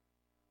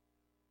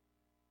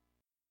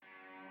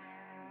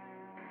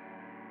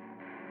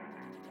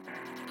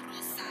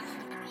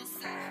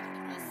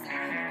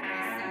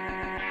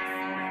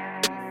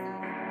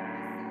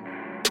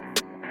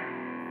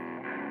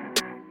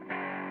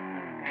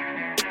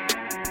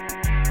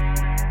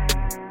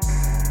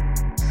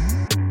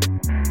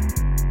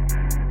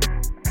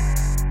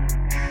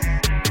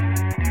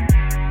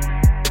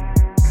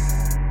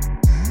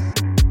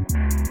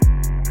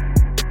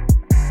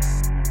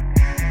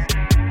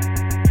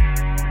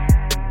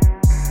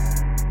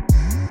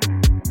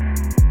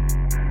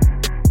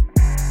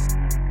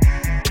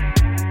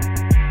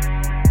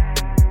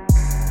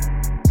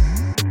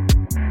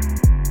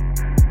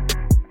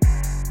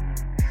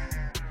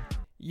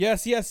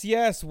Yes, yes,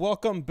 yes.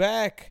 Welcome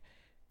back.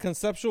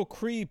 Conceptual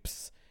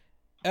Creeps,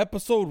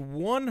 episode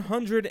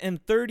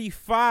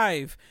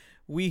 135.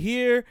 We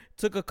here,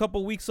 took a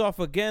couple weeks off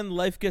again.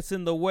 Life gets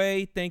in the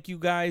way. Thank you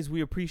guys. We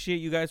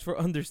appreciate you guys for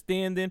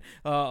understanding.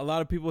 A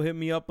lot of people hit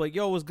me up like,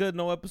 yo, what's good?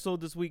 No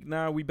episode this week.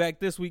 Nah, we back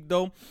this week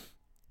though.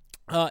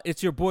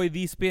 It's your boy,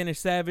 The Spanish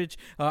Savage.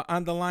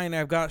 On the line,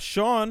 I've got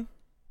Sean.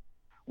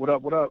 What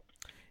up, what up?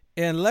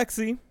 And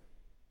Lexi.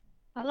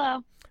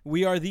 Hello.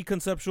 We are the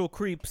Conceptual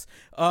Creeps.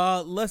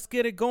 Let's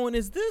get it going.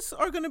 Is this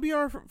going to be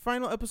our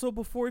final episode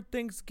before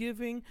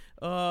Thanksgiving?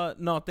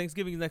 No,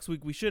 Thanksgiving is next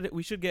week. We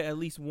should get at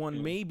least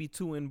one, maybe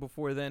two in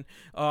before then.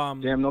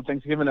 Damn, no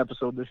Thanksgiving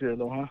episode this year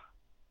though, huh?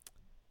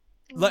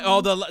 Like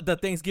all the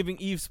Thanksgiving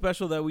Eve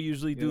special that we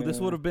usually do. Yeah. This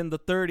would have been the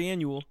third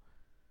annual.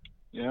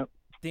 Yep.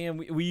 Damn,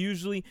 we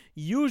usually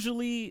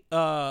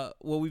what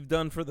we've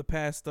done for the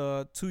past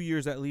 2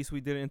 years at least, we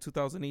did it in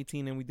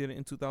 2018 and we did it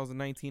in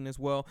 2019 as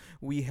well.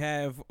 We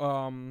have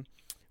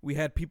we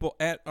had people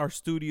at our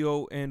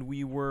studio and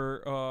we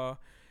would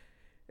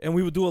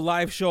do a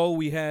live show.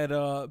 We had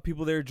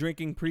people there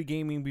drinking,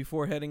 pre-gaming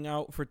before heading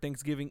out for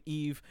Thanksgiving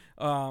Eve.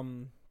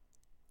 And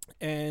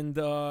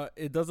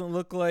it doesn't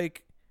look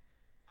like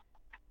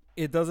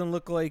we're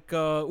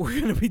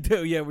gonna be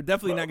we're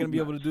definitely not gonna be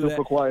able to do that.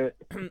 Super quiet.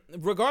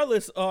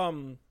 Regardless,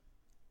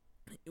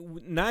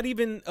 not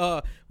even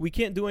we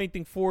can't do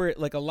anything for it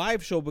like a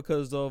live show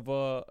because of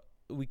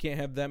we can't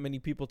have that many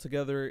people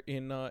together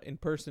in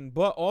person.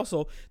 But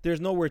also,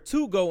 there's nowhere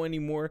to go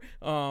anymore.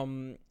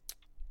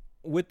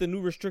 With the new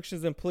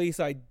restrictions in place,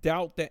 I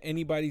doubt that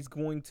anybody's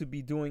going to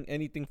be doing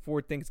anything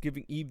for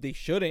Thanksgiving Eve. They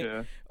shouldn't.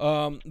 Yeah.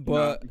 But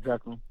no,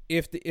 exactly.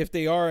 If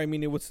they are, I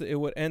mean, it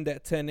would end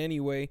at 10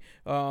 anyway.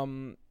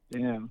 Damn.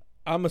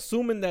 I'm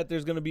assuming that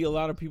there's gonna be a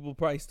lot of people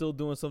probably still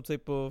doing some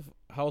type of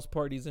house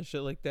parties and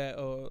shit like that.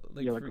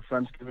 Like a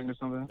Friendsgiving or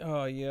something.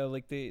 Oh yeah,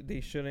 like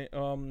they shouldn't.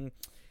 Like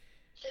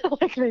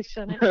they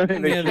shouldn't.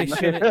 Yeah, they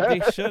shouldn't. They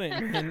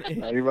shouldn't. And,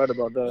 you're right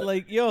about that.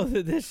 Like yo,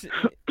 this.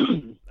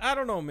 I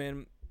don't know,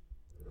 man.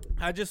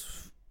 A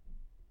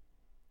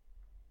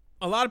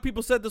lot of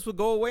people said this would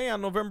go away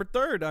on November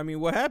 3rd. I mean,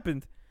 what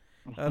happened?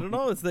 I don't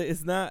know.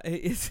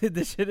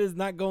 The shit is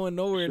not going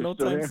nowhere no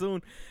time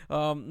soon.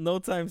 No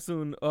time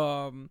soon.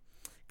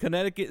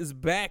 Connecticut is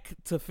back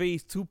to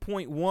phase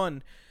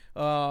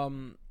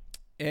 2.1.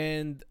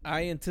 And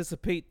I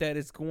anticipate that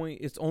it's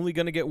only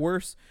going to get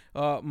worse.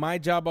 My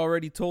job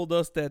already told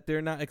us that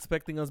they're not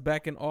expecting us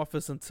back in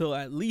office until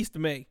at least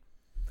May.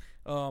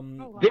 Oh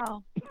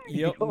wow.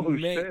 Yep.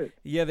 May. Shit.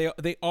 Yeah,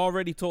 they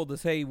already told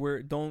us, hey,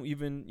 don't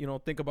even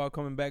think about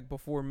coming back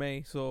before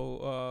May.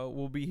 So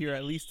we'll be here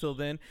at least till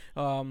then.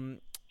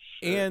 And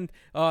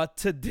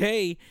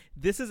today,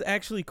 this is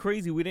actually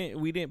crazy.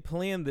 We didn't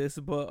plan this,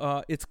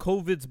 but it's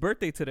COVID's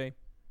birthday today.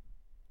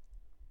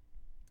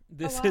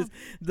 This is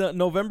the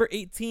November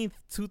 18th,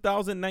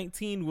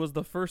 2019 was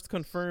the first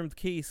confirmed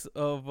case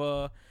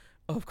of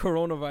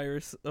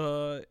coronavirus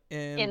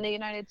and in the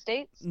United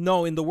States?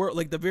 No, in the world,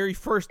 like the very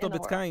first of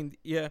its world. kind.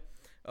 Yeah.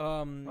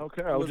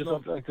 Okay, I would just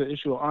like to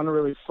issue an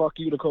honorary fuck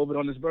you to COVID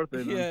on his birthday.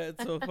 Then. Yeah,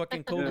 it's a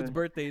fucking COVID's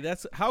birthday.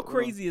 That's how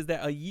crazy is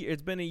that? A year.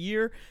 It's been a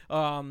year.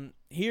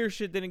 Here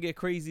shit didn't get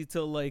crazy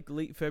till like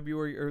late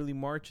February, early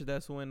March.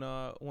 That's when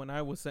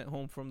I was sent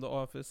home from the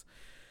office.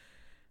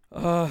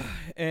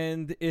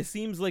 And it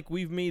seems like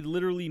we've made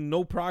literally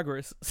no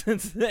progress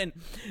since then.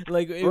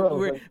 Like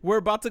we're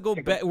about to go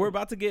back. We're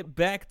about to get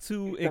back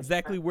to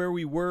exactly where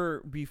we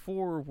were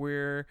before,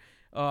 where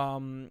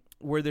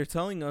they're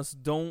telling us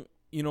don't.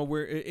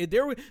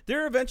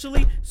 They're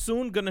eventually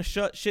soon gonna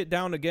shut shit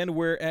down again.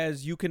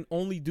 Whereas you can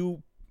only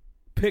do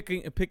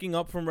picking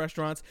up from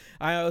restaurants.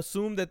 I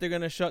assume that they're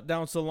gonna shut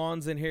down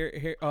salons and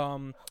hair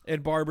and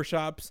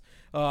barbershops.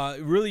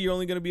 Really, you're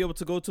only gonna be able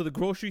to go to the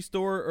grocery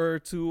store or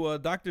to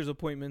doctor's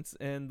appointments,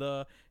 and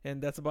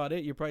that's about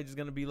it. You're probably just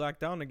gonna be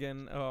locked down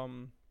again.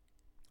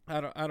 I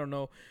don't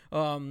know.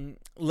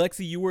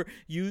 Lexi,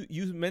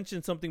 you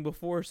mentioned something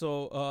before,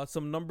 so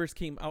some numbers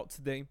came out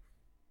today.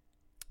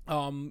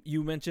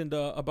 You mentioned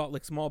about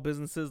like small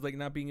businesses like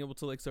not being able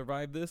to like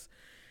survive this.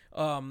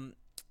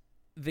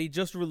 They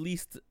just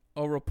released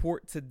a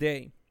report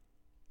today.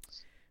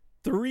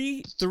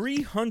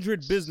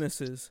 300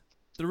 businesses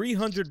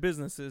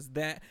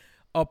that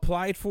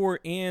applied for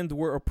and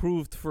were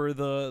approved for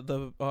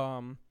the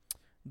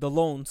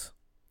loans.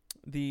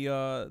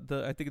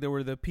 I think they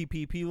were the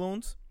PPP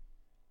loans.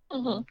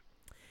 Mm-hmm.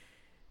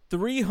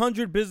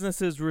 300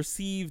 businesses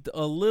received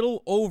a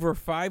little over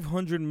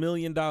 $500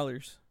 million.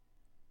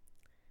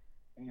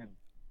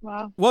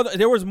 Wow. Well,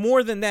 there was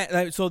more than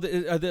that. So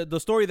the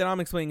story that I'm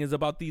explaining is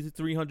about these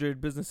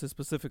 300 businesses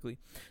specifically.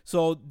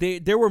 So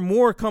there were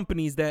more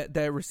companies that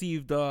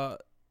received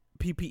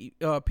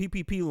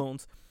PPP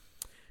loans.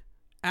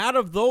 Out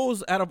of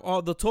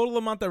all the total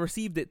amount that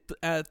received it,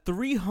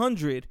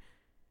 300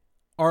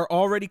 are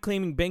already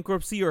claiming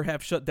bankruptcy or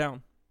have shut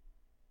down.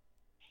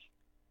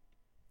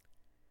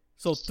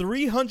 So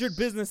 300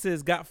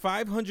 businesses got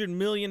 $500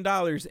 million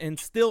and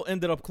still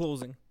ended up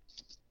closing.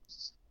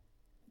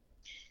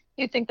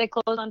 You think they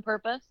closed on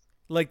purpose?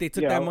 Like they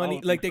took that money,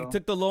 like they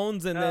took the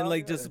loans and then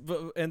like just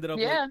ended up.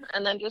 Yeah, like,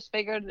 and then just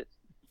figured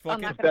I'm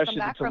not that gonna come shit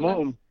back to from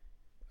Tulum. this.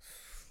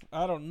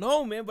 I don't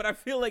know, man, but I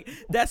feel like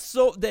that's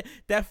so that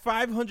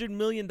 $500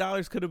 million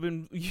could have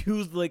been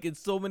used like in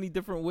so many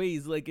different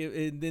ways. Like,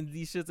 and then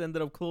these shits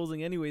ended up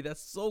closing anyway.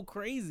 That's so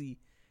crazy.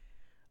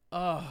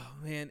 Oh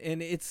man,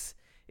 and it's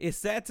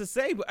sad to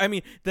say, but I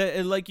mean,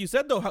 like you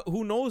said though,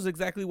 who knows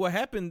exactly what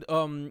happened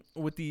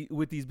with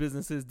these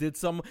businesses? Did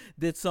some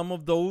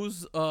of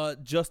those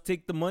just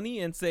take the money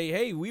and say,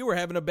 hey, we were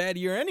having a bad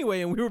year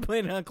anyway, and we were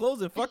planning on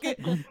closing, fuck it?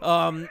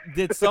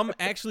 Did some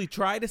actually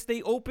try to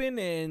stay open,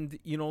 and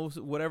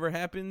whatever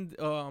happened,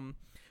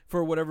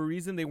 for whatever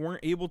reason they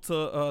weren't able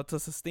to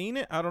sustain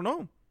it? I don't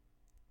know.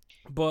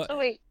 But so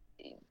wait,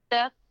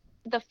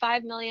 the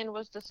 $5 million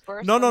was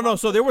dispersed. No.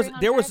 So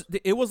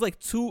it was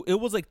like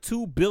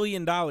 $2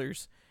 billion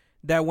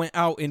that went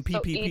out in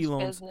PPP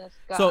loans.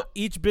 So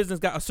each business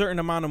got a certain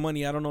amount of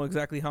money. I don't know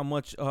exactly how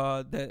much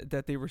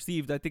that they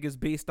received. I think it's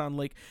based on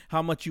like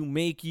how much you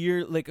make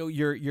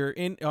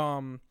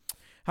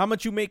how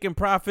much you make in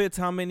profits,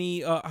 how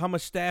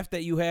much staff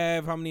that you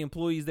have, how many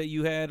employees that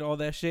you had, all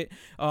that shit.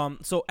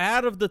 So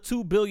out of the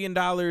 $2 billion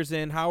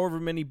and however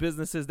many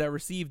businesses that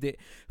received it,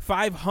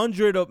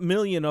 500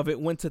 million of it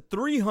went to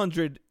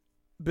 300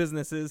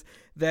 businesses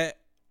that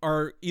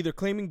are either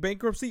claiming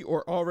bankruptcy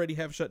or already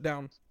have shut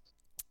down.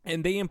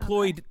 And they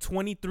employed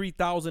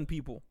 23,000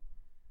 people.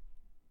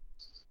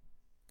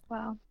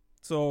 Wow.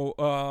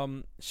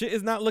 So shit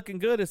is not looking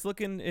good.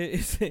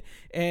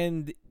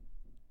 And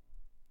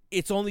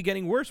it's only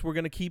getting worse. We're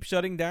gonna keep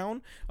shutting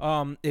down.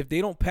 If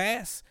they don't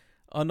pass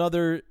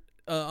another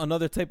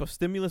type of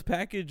stimulus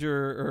package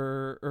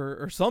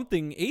or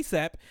something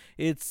ASAP,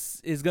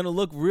 it's gonna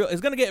look real.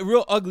 It's gonna get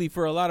real ugly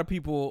for a lot of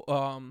people.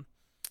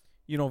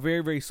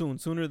 Very very soon,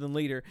 sooner than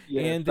later.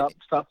 Yeah, and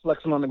stop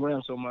flexing on the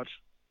gram so much.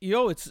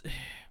 It's.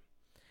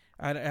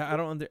 I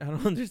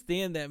don't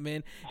understand that,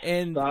 man.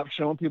 And stop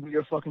showing people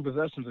your fucking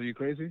possessions. Are you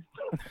crazy?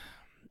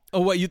 Oh,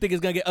 what, you think it's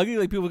gonna get ugly?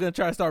 Like people are gonna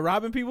try to start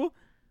robbing people?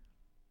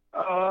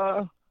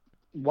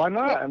 Why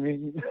not? I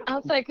mean,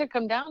 I'll say it could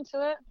come down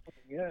to it.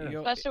 Yeah.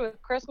 Especially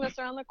with Christmas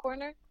around the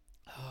corner.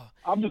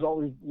 I'm just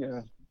always,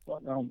 I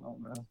don't know,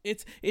 man.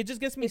 It just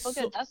gets me People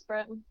get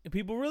desperate.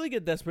 People really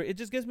get desperate. It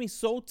just gets me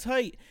so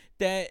tight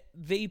that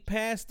they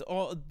passed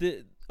all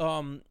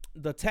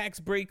the tax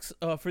breaks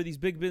for these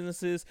big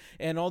businesses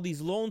and all these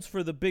loans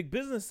for the big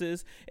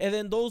businesses, and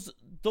then those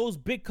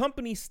big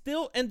companies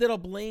still ended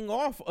up laying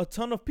off a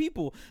ton of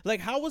people.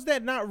 Like, how was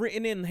that not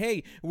written in?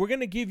 Hey, we're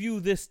gonna give you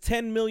this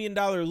 $10 million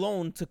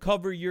loan to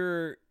cover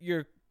your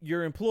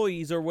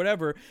employees or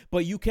whatever,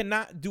 but you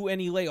cannot do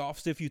any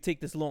layoffs if you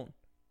take this loan.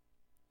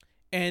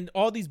 And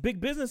all these big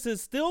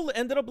businesses still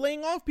ended up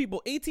laying off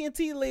people.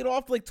 AT&T laid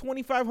off like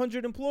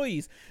 2,500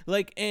 employees.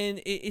 Like,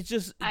 and it's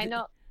just. I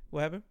know.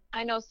 What happened?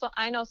 I know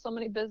so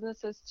many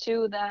businesses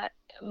too that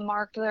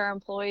marked their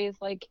employees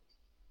like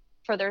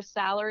for their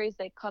salaries.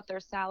 They cut their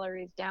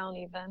salaries down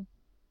even.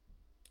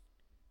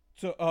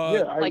 So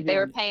they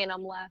were paying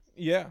them less.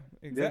 Yeah,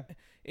 exactly.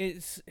 Yeah.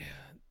 It's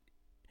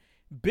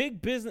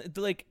big business.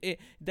 Like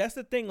that's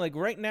the thing. Like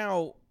right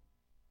now,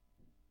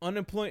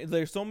 unemployed.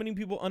 There's so many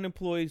people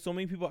unemployed. So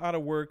many people out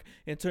of work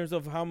in terms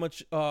of how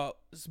much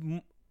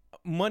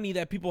money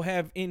that people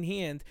have in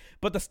hand.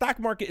 But the stock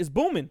market is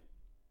booming.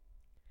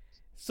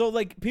 So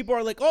like people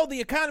are like, oh, the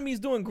economy is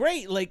doing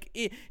great. Like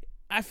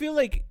I feel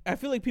like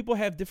people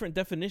have different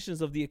definitions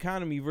of the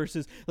economy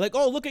versus like,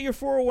 oh, look at your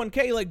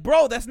 401k. Like,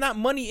 bro, that's not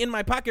money in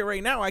my pocket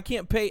right now. I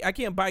can't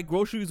buy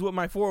groceries with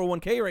my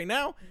 401k right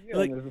now. Yeah,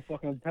 like, there's a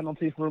fucking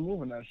penalty for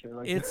removing that shit.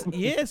 Like,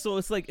 so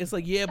it's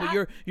like yeah, but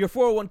your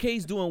 401k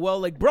is doing well.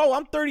 Like, bro,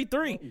 I'm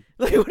 33.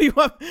 Like, what do you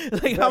want?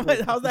 Like,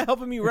 how's that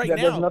helping me right now?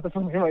 There's nothing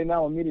for me right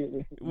now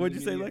immediately. What'd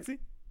you say, Lexi?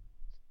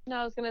 No,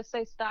 I was going to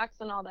say stocks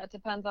and all that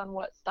depends on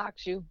what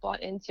stocks you've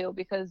bought into,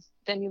 because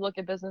then you look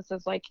at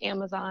businesses like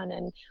Amazon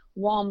and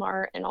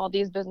Walmart and all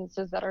these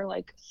businesses that are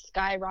like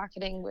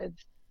skyrocketing with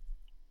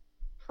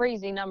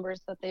crazy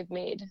numbers that they've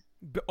made.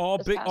 All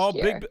big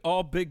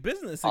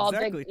business.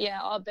 Exactly.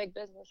 All big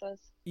businesses.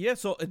 Yeah,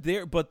 so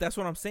but that's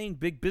what I'm saying.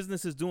 Big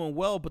business is doing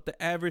well, but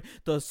the average,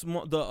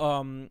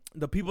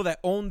 the people that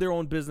own their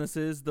own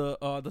businesses,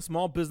 the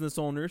small business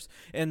owners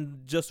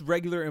and just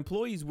regular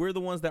employees, we're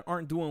the ones that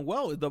aren't doing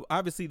well.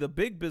 Obviously the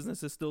big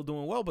business is still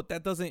doing well, but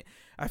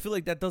I feel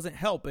like that doesn't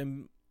help.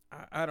 And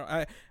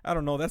I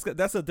don't know.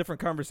 That's a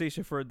different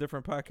conversation for a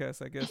different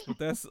podcast, I guess. But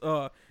that's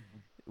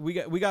we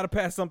got to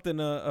pass something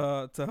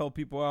to help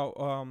people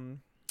out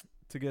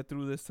to get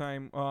through this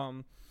time.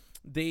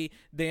 They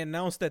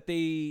announced that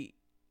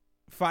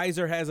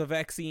Pfizer has a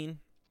vaccine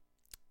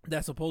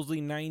that's supposedly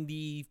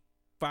 95%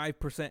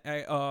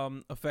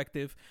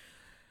 effective.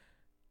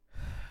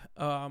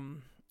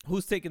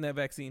 Who's taking that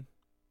vaccine?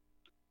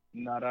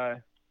 Not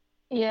I.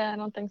 Yeah, I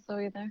don't think so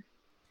either.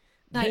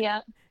 Not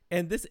yet.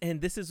 And this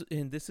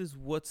is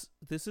what's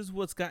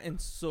gotten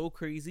so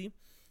crazy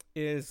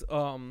is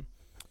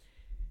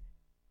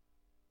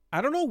I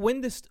don't know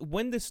when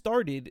this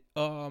started,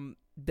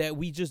 that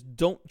we just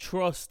don't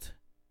trust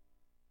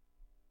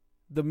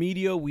the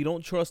media. We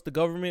don't trust the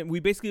government. We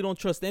basically don't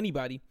trust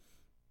anybody.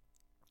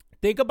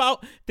 Think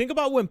about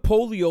when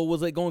polio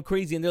was like going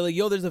crazy and they're like,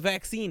 yo, there's a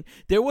vaccine.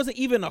 There wasn't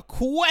even a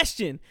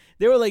question.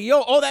 They were like,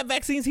 yo, oh, that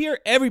vaccine's here.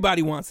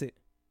 Everybody wants it.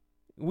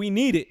 We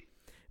need it.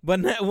 But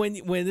not when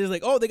there's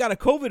like, oh, they got a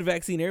COVID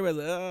vaccine.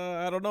 Everybody's like,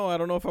 I don't know. I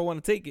don't know if I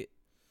want to take it.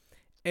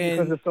 And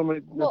because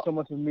there's so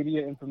much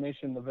media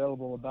information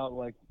available about,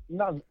 like,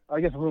 not,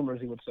 I guess, rumors,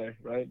 you would say,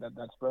 right?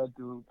 That spread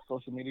through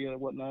social media and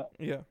whatnot.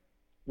 Yeah.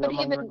 But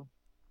even,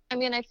 I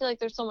mean, I feel like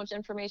there's so much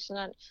information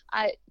on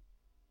I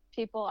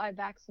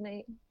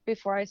vaccinate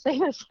before I say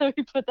this. Let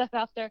me put that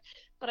out there.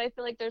 But I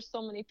feel like there's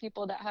so many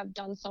people that have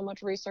done so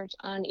much research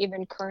on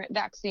even current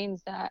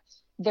vaccines that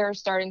they're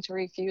starting to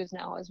refuse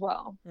now as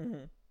well.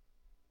 Mm-hmm.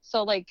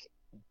 So, like,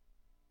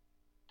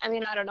 I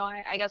mean, I don't know.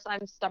 I guess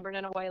I'm stubborn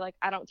in a way. Like,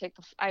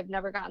 I've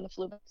never gotten the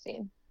flu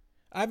vaccine.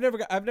 I've never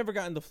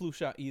gotten the flu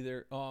shot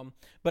either.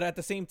 But at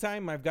the same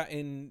time, I've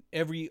gotten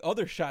every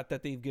other shot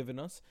that they've given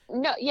us.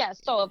 No, yeah,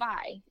 so have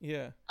I.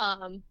 Yeah.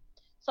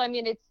 So I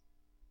mean,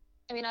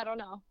 I don't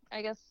know.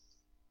 I guess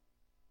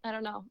I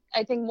don't know.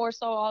 I think more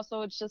so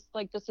also it's just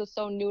like this is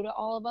so new to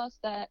all of us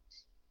that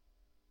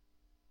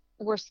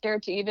we're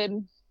scared to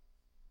even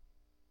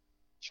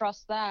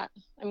trust that.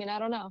 I mean, I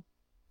don't know.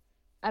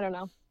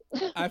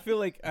 I feel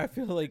like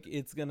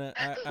it's gonna.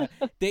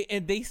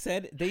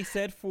 They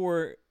said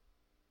for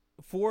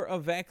a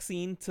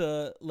vaccine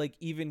to like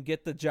even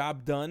get the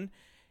job done,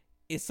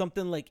 it's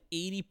something like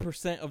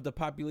 80% of the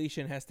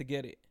population has to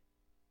get it.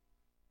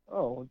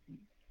 Oh,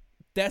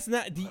 that's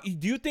not. Do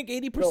you think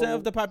 80%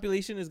 of the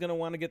population is gonna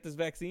want to get this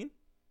vaccine?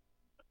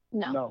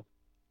 No.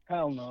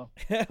 Hell no.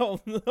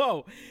 Hell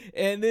no.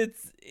 And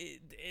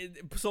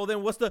so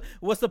then what's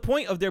the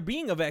point of there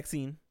being a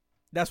vaccine?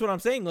 That's what I'm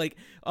saying. Like,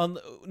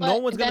 no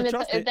one's gonna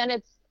trust it.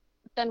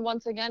 Then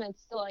once again,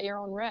 it's still at your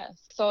own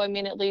risk. So I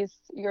mean, at least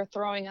you're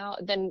throwing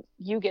out. Then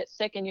you get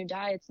sick and you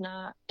die. It's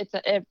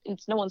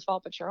no one's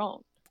fault but your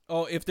own.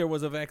 Oh, if there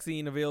was a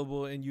vaccine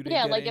available and you didn't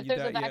get like it if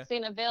there's a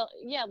vaccine available,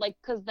 like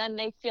because then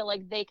they feel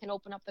like they can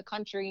open up the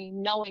country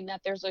knowing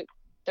that there's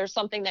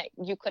something that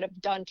you could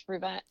have done to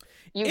prevent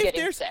you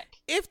getting sick.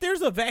 If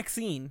there's a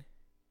vaccine,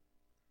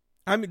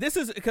 I mean, this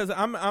is because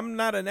I'm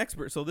not an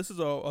expert, so this is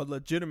a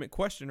legitimate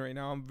question right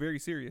now. I'm very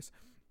serious.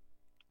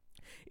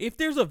 If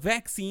there's a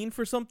vaccine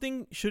for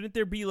something, shouldn't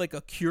there be like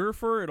a cure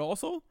for it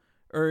also,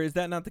 or is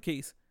that not the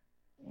case?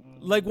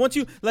 Like once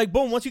you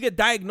get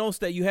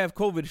diagnosed that you have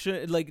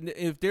COVID,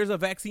 if there's a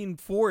vaccine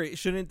for it,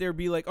 shouldn't there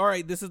be like, all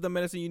right, this is the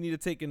medicine you need to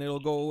take and it'll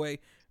go away?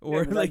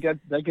 Or that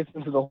gets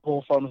into the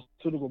whole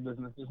pharmaceutical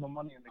business. There's no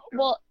money in it.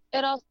 Well,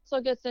 it also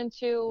gets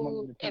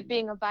into it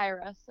being a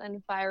virus,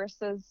 and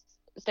viruses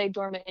stay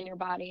dormant in your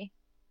body.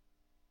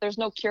 There's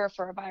no cure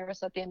for a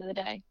virus at the end of the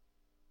day.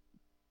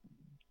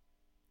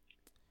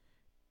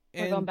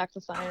 We're going back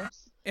to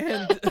science.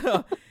 And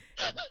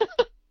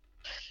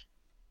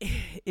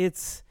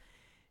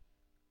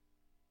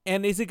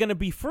and is it going to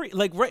be free?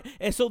 Like, right.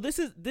 And so this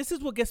is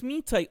what gets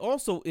me tight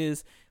also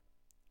is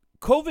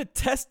COVID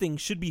testing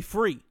should be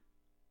free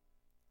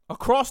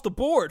across the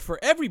board for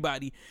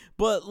everybody.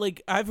 But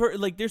like I've heard,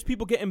 like there's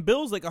people getting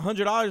bills like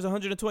 $100,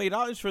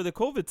 $120 for the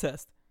COVID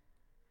test.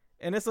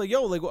 And it's like,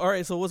 yo, like, all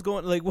right, so what's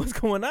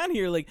going on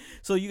here? Like,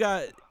 so you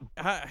got,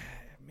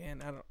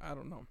 man, I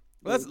don't know.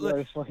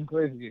 It's fucking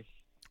crazy.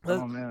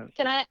 Oh man.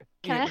 Can I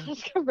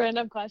ask a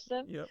random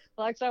question? Yep.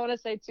 Well, actually, I want to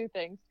say two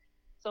things.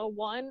 So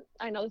one,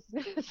 I know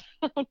this is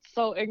gonna sound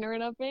so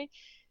ignorant of me,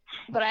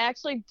 but I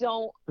actually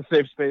don't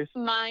safe space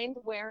mind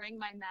wearing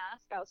my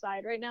mask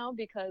outside right now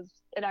because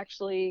it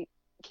actually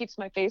keeps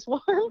my face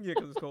warm. Yeah,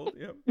 because it's cold.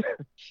 Yeah.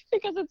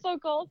 Because it's so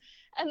cold.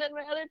 And then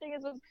my other thing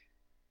is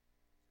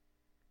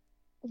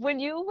when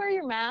you wear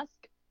your mask,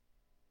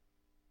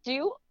 do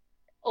you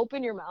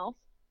open your mouth?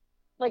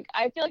 Like,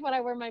 I feel like when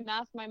I wear my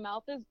mask, my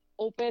mouth is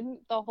open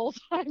the whole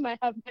time I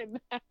have my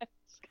mask.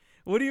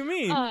 What do you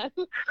mean?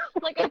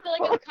 Like, I feel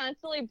like I'm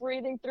constantly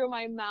breathing through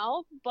my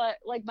mouth, but,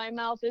 like, my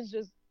mouth is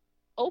just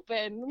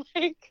open.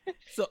 Like,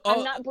 so,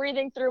 I'm not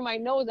breathing through my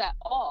nose at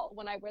all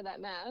when I wear that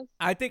mask.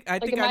 I think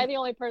am I the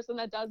only person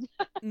that does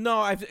that?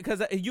 No,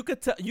 because you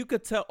could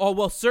tell. Oh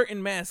well,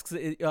 certain masks.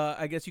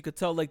 I guess you could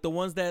tell, like the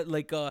ones that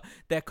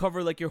that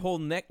cover like your whole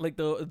neck, like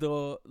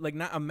the like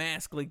not a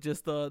mask, like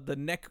just the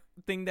neck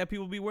thing that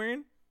people be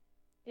wearing.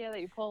 Yeah,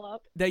 that you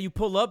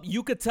pull up.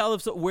 You could tell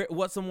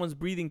what someone's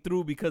breathing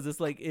through because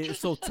it's like it's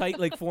so tight,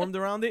 like formed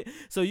around it,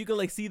 so you could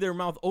like see their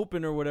mouth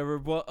open or whatever.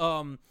 But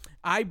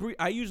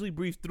I usually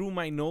breathe through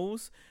my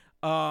nose.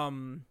 But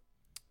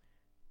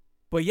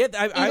yeah,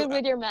 even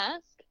with your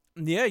mask.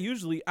 Yeah,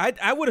 usually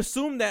I would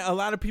assume that a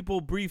lot of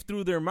people breathe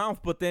through their mouth,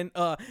 but then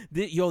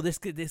this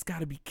got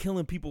to be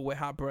killing people with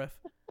hot breath.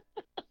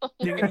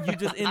 You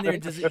just in there,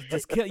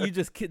 just kill.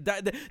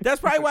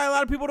 That's probably why a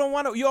lot of people don't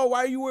want to. Yo,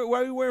 why are you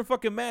wearing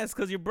fucking masks?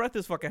 Because your breath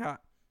is fucking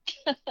hot.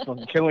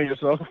 Killing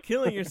yourself.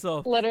 Killing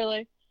yourself.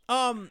 Literally.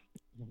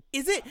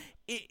 Is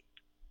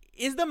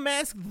the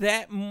mask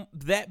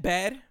that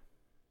bad?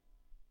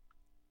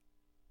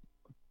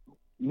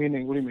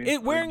 Meaning, what do you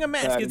mean? Wearing a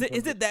mask is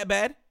it that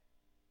bad?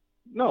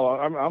 No,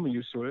 I'm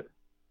used to it.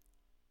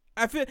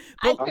 I feel.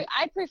 I But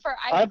prefer.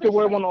 I have to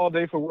wear one all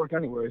day for work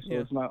anyway, so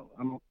it's not.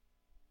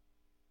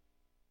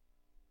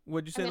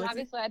 what'd you say? I mean, Lexi?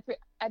 obviously,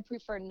 I'd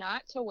prefer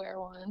not to wear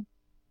one.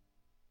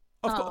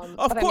 Of But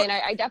course. I mean,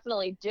 I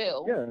definitely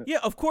do. Yeah. Yeah,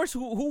 of course.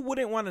 Who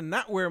wouldn't want to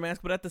not wear a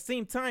mask? But at the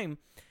same time,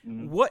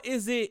 Mhm. what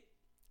is it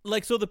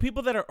like? So the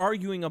people that are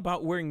arguing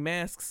about wearing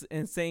masks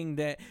and saying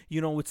that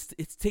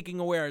it's taking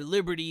away our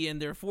liberty and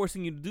they're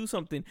forcing you to do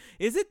something.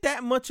 Is it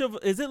that much of?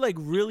 Is it like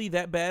really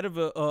that bad of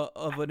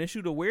an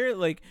issue to wear?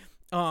 Like,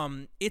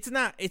 it's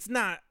not. It's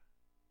not.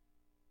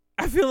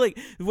 I feel like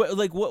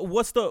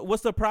what's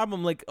the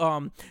problem? Like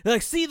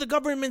see, the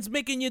government's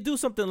making you do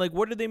something. Like,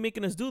 what are they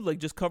making us do? Like,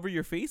 just cover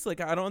your face?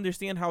 Like, I don't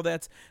understand how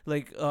that's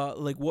like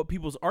what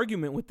people's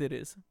argument with it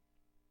is.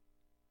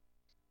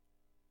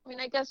 I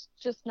mean, I guess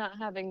just not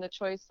having the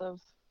choice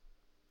of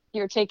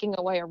you're taking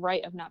away a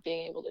right of not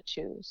being able to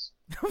choose.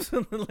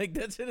 Like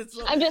that shit is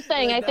so, I'm just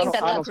saying, like, I think I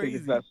don't that's think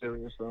it's that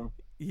serious though.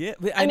 Yeah,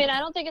 but I mean, I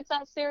don't think it's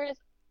that serious.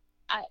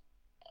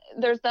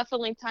 There's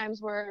definitely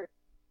times where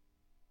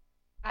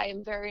I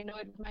am very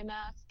annoyed with my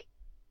mask.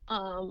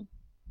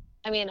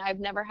 I mean, I've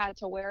never had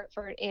to wear it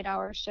for an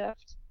 8-hour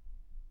shift,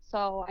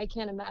 so I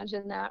can't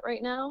imagine that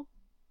right now.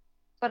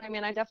 But I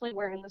mean, I definitely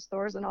wear it in the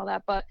stores and all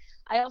that. But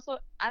I don't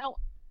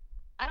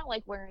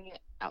like wearing it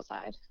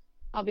outside.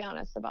 I'll be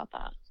honest about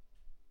that.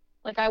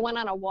 Like, I went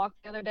on a walk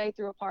the other day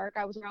through a park.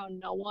 I was around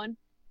no one,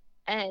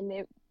 and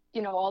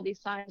all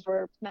these signs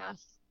were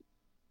masks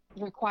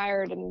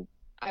required, and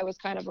I was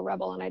kind of a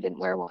rebel and I didn't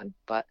wear one.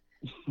 But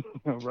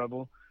A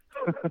rebel.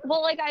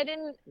 well, like, I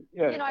didn't.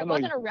 Yeah, I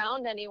wasn't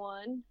around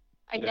anyone.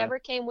 I never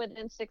came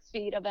within 6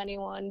 feet of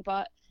anyone,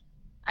 but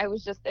it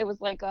was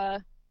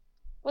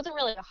wasn't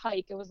really a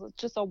hike. It was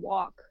just a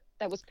walk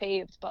that was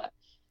paved, but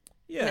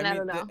yeah, I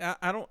don't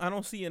know. I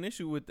don't see an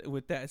issue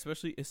with that,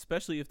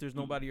 especially if there's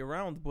nobody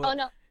around. But oh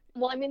no,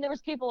 well, I mean, there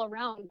was people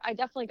around. I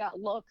definitely got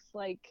looks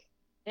like,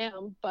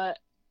 damn, but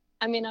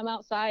I mean, I'm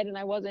outside and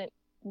I wasn't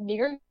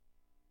near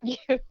you.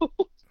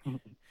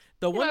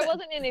 I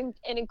wasn't in an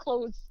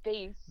enclosed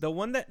space. The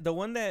one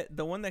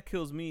that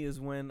kills me is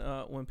when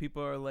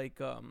people are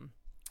like,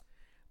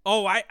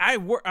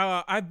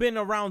 I've been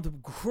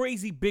around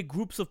crazy big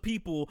groups of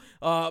people,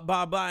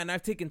 blah blah, and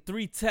I've taken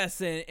 3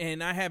 tests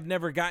and I have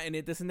never gotten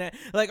it, this and that.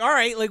 Like, all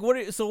right, like what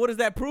does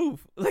that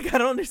prove? Like, I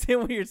don't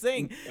understand what you're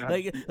saying.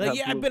 Like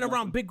yeah, I've been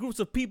around big groups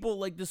of people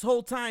like this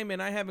whole time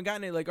and I haven't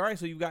gotten it. Like, all right,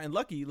 so you've gotten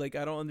lucky. Like,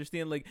 I don't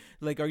understand. Like,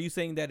 are you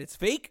saying that it's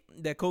fake?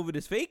 That COVID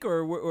is fake,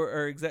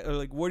 or exactly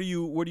like what are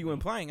you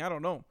implying? I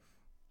don't know.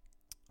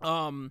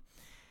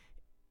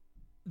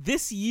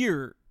 This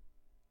year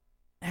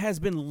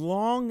has been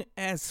long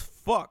as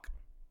fuck.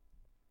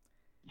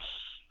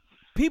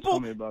 People, Tell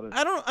me about it.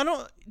 I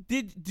don't.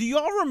 Do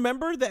y'all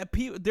remember that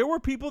there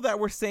were people that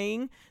were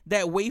saying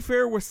that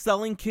Wayfair was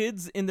selling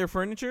kids in their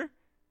furniture?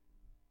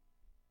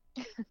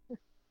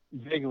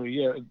 Vaguely,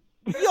 yeah.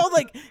 Yo,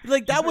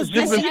 like that was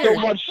There's this been year.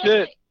 so much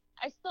shit.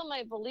 I still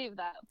might believe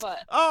that, but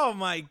Oh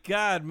my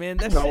god, man,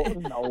 that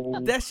No.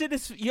 that shit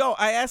is. Yo,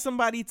 I asked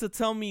somebody to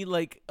tell me,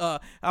 like, I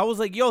was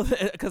like, yo,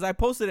 because I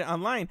posted it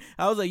online.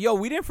 I was like, yo,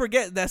 we didn't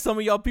forget that some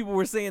of y'all people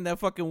were saying that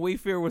fucking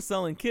Wayfair was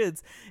selling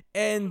kids,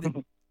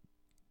 and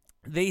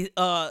they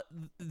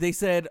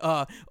said,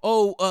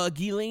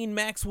 Ghislaine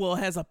Maxwell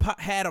has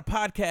had a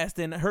podcast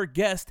and her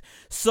guest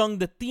sung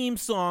the theme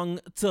song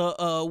to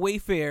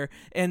Wayfair,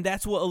 and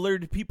that's what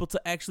alerted people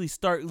to actually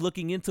start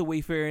looking into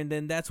Wayfair, and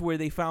then that's where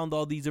they found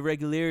all these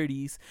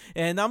irregularities.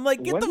 And I'm like,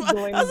 When did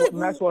Ghislaine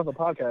Maxwell have a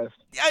podcast?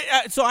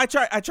 So I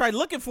tried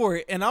looking for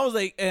it, and I was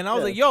like,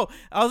 yo,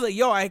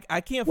 I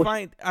can't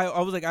find.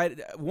 I was like, I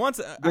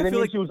feel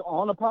like she was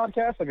on a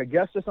podcast, like a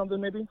guest or something,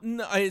 maybe.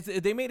 No,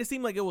 they made it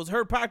seem like it was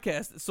her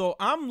podcast. So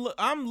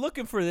I'm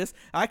looking for this.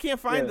 I can't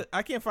find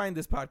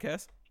this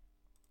podcast.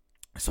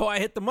 So I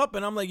hit them up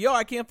and I'm like, yo,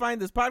 I can't find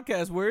this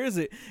podcast. Where is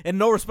it? And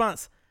no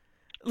response.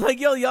 Like,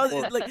 yo, y'all,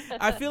 like,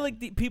 I feel like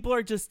the people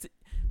are just.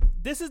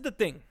 This is the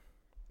thing.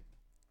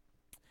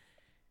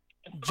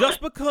 Just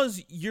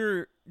because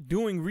you're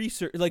doing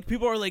research, like,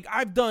 people are like,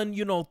 I've done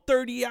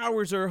 30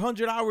 hours or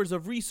 100 hours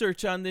of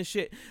research on this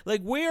shit.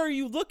 Like, where are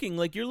you looking?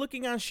 Like, you're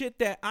looking on shit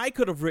that I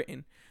could have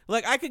written.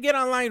 Like, I could get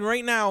online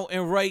right now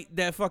and write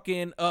that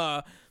fucking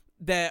I'm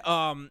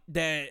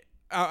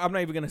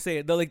not even gonna say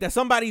it though. Like, that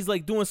somebody's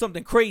like doing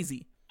something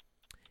crazy,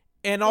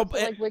 and I'll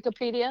like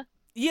Wikipedia.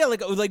 Yeah,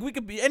 like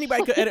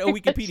anybody could edit a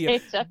Wikipedia.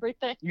 Change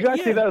everything. You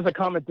guys see that as a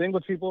common thing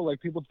with people?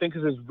 Like, people think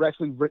it's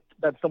actually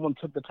that someone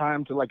took the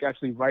time to like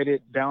actually write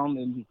it down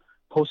and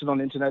post it on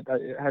the internet.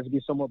 That it has to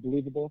be somewhat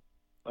believable,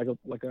 like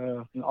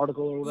an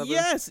article or whatever.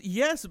 Yes.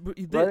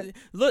 Right?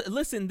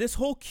 Listen, this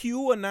whole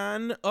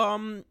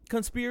QAnon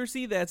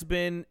conspiracy that's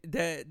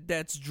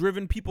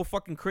driven people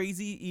fucking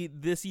crazy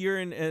this year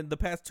and the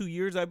past 2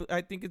 years,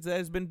 I think it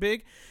has been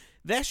big.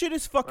 That shit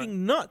is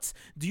fucking nuts.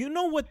 Do you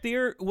know what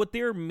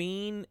their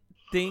main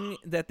thing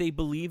that they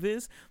believe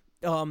is?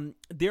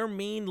 Their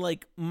main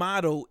like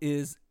motto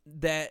is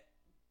that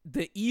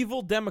the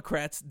evil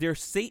Democrats, they're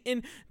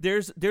Satan.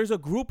 There's a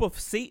group of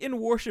Satan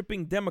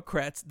worshiping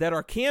Democrats that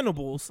are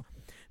cannibals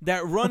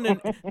that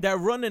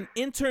run an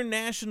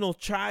international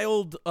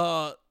child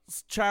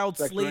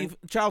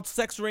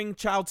sex ring,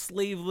 child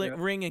slave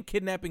ring, and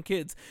kidnapping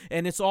kids,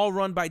 and it's all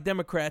run by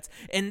Democrats,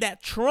 and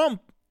that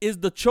Trump is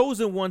the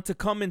chosen one to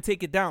come and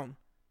take it down.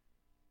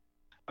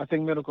 I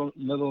think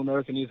middle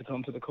America needs to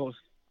come to the coast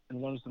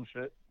and learn some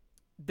shit.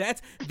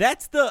 That's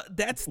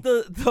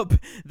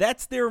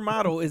their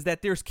motto, is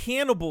that there's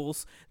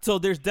cannibals. So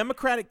there's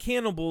Democratic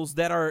cannibals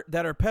that are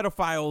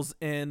pedophiles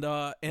and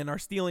are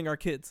stealing our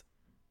kids.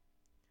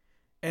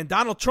 And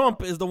Donald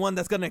Trump is the one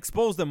that's going to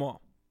expose them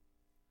all.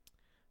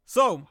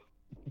 So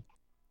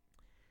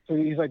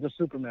he's like the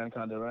Superman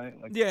kind of, right?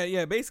 Like,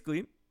 yeah,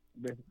 basically.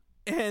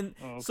 And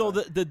so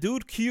the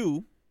dude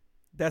Q,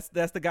 that's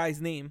the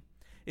guy's name,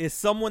 is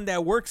someone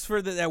that worked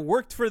for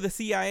the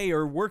CIA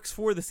or works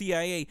for the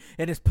CIA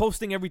and is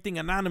posting everything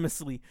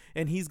anonymously,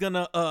 and he's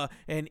gonna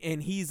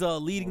and he's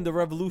leading the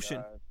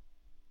revolution.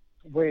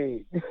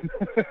 Wait.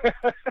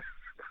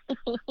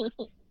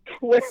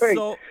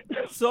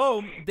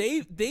 So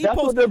they that's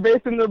what they're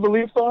basing their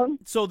beliefs on.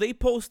 So they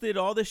posted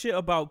all the shit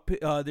about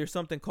there's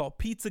something called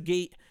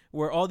Pizzagate,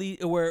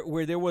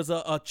 where there was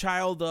a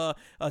child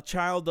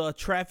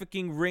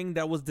trafficking ring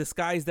that was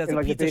disguised as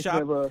a pizza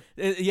shop.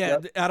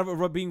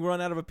 Being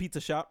run out of a pizza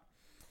shop.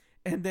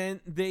 And then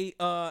they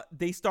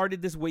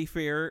started this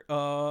Wayfair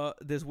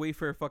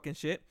fucking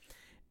shit.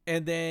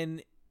 And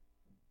then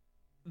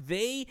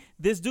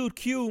this dude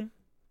Q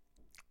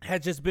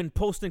had just been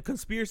posting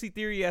conspiracy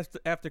theory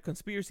after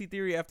conspiracy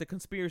theory after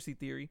conspiracy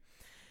theory.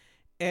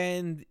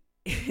 And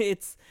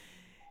he's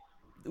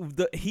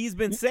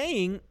been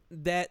saying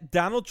that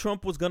Donald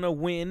Trump was going to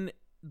win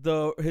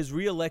his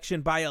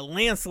re-election by a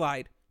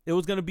landslide. It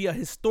was going to be a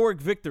historic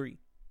victory.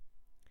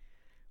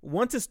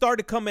 Once it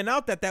started coming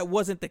out that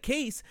wasn't the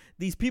case,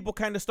 these people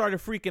kind of started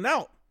freaking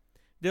out.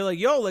 They're like,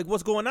 yo, like,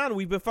 what's going on?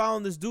 We've been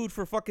following this dude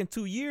for fucking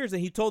 2 years,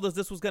 and he told us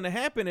this was going to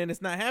happen, and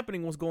it's not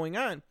happening. What's going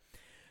on?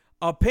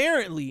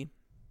 Apparently,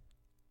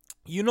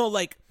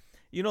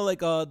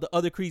 the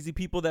other crazy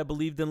people that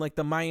believed in like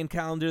the Mayan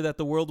calendar, that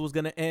the world was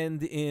going to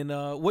end in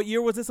what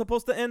year was it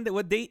supposed to end?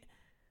 What date?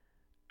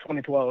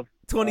 2012.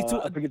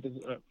 22. I forget this.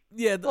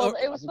 It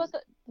was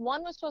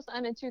one was supposed to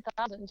end in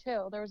 2000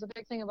 too. There was a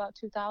big thing about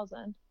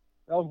 2000.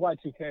 That was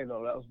Y2K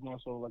though. That was more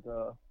so like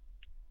a.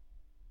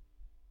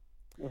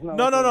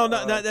 Not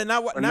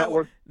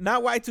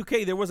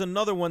Y2K. There was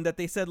another one that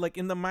they said, like,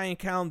 in the Mayan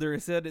calendar,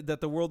 it said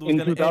that the world was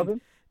going to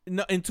end.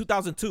 No, in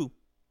 2002.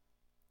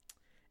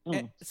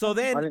 So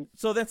then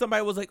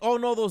somebody was like, "Oh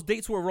no, those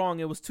dates were wrong.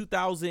 It was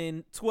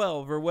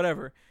 2012 or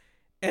whatever."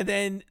 And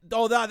then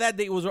that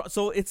date was wrong.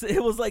 So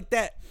it was like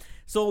that.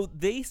 So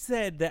they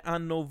said that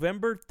on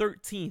November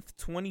 13th,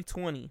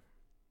 2020,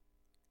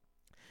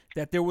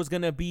 that there was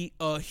going to be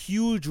a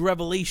huge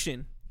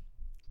revelation.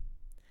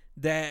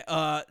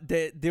 That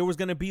there was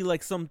gonna be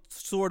like some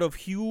sort of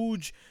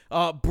huge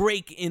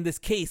break in this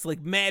case,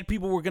 like mad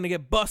people were gonna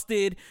get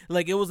busted,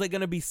 like it was like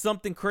gonna be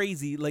something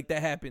crazy like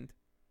that happened.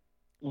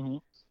 Mm-hmm.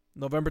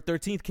 November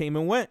 13th came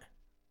and went,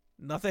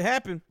 nothing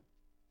happened.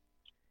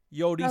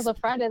 Yo, that was a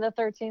Friday the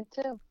 13th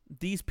too.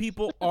 These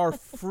people are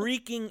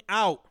freaking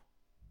out,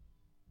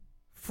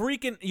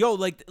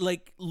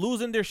 like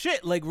losing their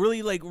shit, like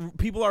really, like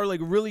people are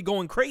like really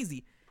going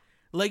crazy.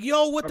 Like,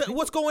 yo,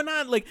 what's going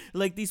on? Like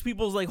these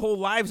people's like whole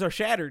lives are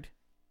shattered.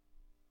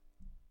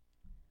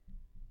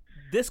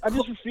 I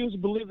just refuse to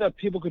believe that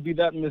people could be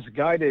that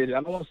misguided. I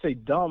don't want to say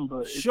dumb,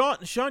 but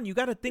Sean, you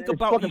got to think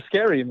about. It's fucking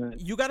scary, man.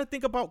 You got to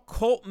think about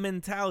cult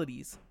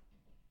mentalities.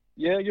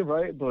 Yeah, you're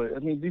right, but I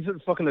mean, these are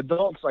fucking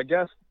adults, I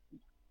guess.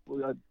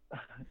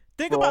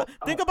 Think about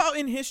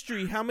in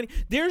history how many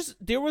there's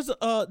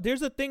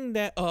a thing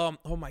that oh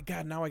my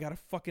god, now I gotta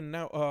fucking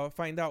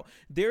find out.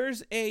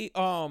 There's a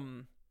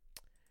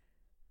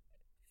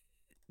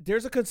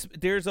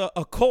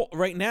cult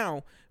right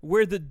now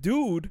where the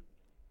dude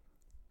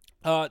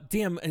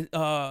Goody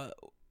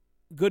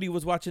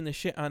was watching this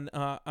shit on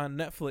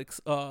Netflix.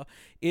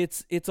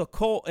 It's a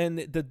cult, and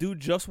the dude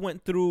just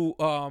went through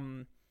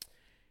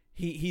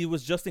he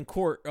was just in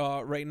court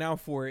right now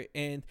for it,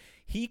 and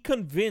he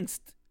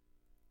convinced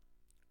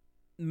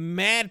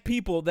mad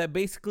people that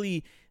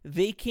basically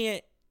they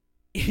can't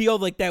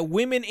like that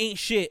women ain't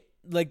shit,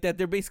 like that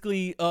they're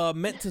basically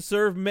meant to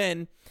serve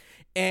men.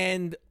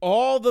 And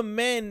all the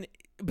men,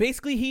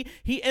 basically,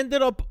 he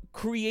ended up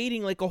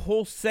creating like a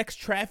whole sex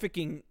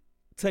trafficking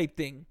type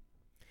thing.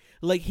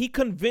 Like, he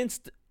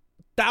convinced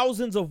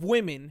thousands of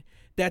women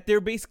that they're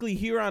basically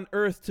here on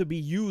Earth to be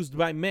used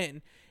by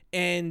men,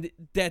 and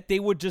that they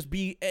would just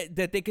be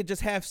that they could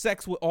just have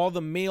sex with all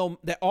the male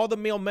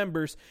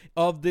members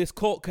of this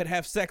cult could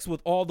have sex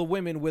with all the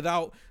women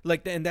without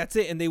like, and that's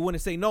it, and they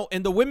wouldn't say no,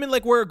 and the women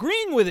like were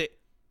agreeing with it.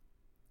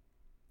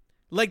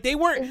 Like they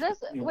weren't. Is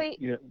this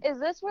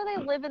where they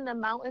live in the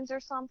mountains or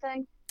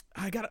something?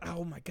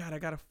 Oh my god, I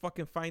gotta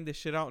fucking find this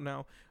shit out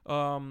now.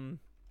 There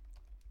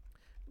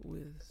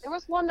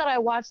was one that I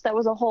watched that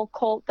was a whole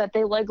cult that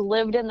they like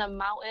lived in the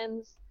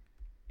mountains,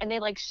 and they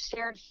like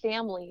shared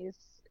families,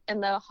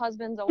 and the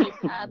husbands always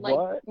had like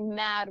What?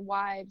 mad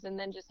wives, and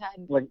then just had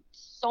Like,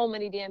 so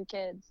many damn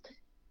kids.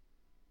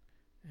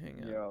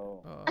 Hang on.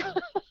 yo.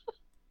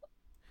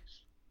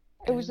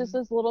 It was just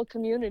this little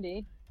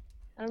community.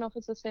 I don't know if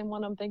it's the same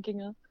one I'm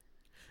thinking of.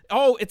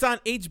 Oh, it's on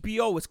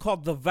HBO. It's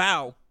called The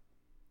Vow.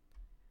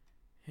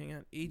 Hang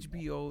on,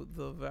 HBO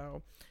The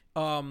Vow.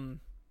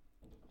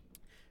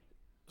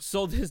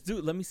 So this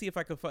dude, let me see if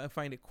I can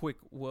find it quick.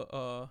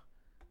 What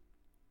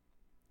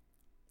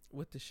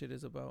this shit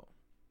is about.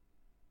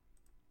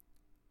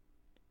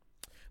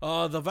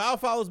 The Vow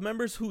follows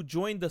members who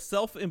joined the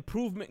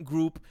self-improvement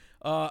group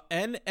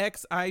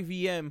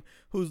NXIVM,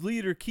 whose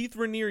leader Keith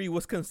Raniere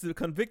was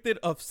convicted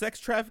of sex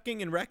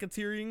trafficking and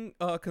racketeering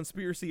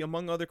conspiracy,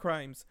 among other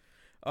crimes.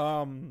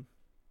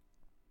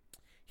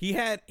 He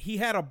had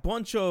a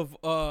bunch of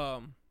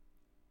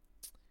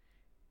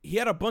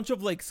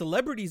like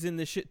celebrities in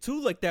this shit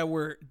too, like that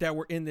were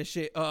in this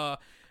shit. I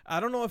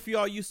don't know if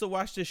y'all used to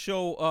watch this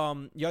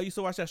show. Y'all used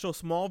to watch that show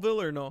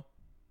Smallville or no?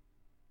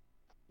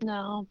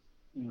 No.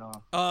 No.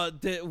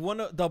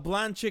 The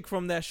blonde chick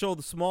from that show,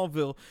 the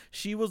Smallville,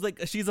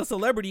 she's a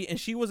celebrity, and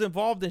she was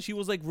involved, and she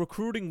was like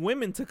recruiting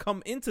women to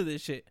come into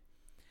this shit.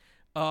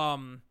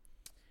 But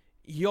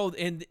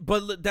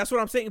that's what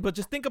I'm saying. But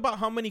just think about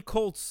how many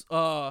cults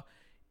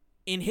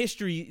in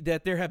history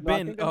that there have been.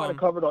 I think I might have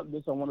covered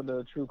this on one of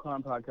the True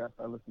Crime podcasts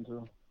I listened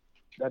to.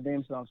 That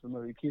name sounds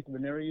familiar. Keith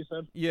Raniere, you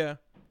said? Yeah.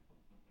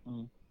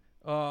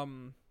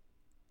 Mm-hmm.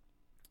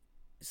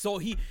 So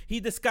he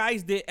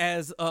disguised it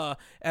as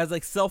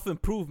like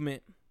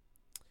self-improvement,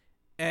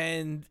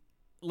 and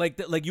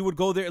like you would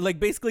go there, like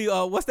basically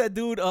what's that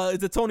dude,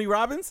 is it Tony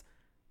Robbins,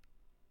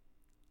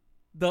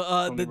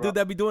 the dude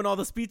that be doing all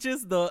the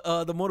speeches, the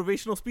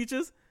motivational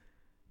speeches?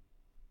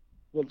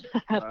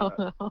 I don't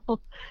know.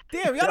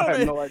 Damn, y'all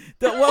don't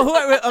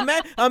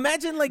know.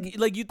 Imagine like you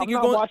think I'm you're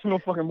not going watching no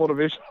fucking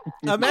motivation.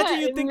 Imagine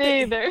you think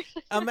Me that, either.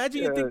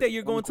 imagine you think that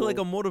you're going to cool. like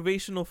a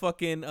motivational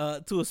fucking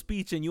to a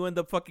speech, and you end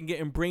up fucking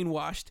getting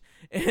brainwashed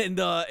and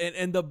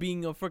end up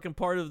being a freaking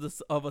part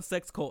of a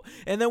sex cult.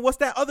 And then what's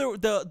that other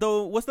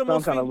what's the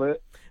Sounds kind of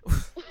lit.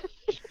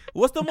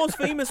 what's the most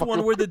famous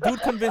one where the dude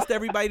convinced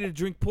everybody to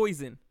drink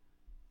poison?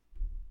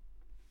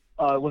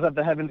 Was that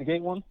the Heaven's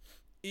Gate one?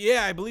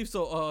 Yeah, I believe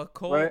so.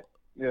 Cult Right?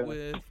 Yeah.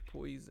 with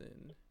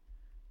poison.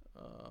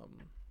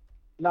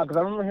 No, because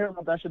I remember hearing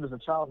about that shit as a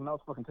child, and I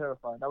was fucking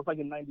terrified. That was like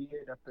in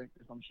 '98, I think,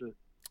 or some shit.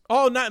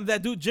 Oh, not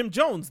that dude, Jim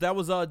Jones. That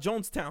was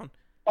Jonestown.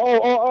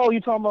 Oh,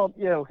 you talking about?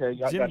 Yeah, okay.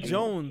 Jim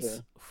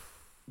Jones.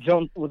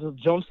 Yeah. Was it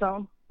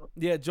Jonestown?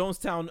 Yeah,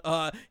 Jonestown.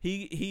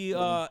 He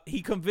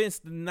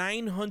convinced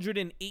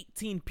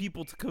 918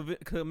 people to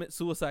commit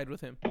suicide with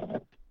him.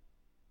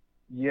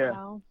 Yeah.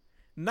 Wow.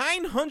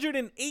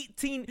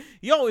 918.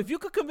 Yo, if you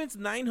could convince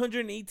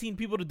 918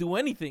 people to do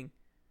anything,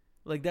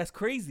 like, that's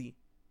crazy.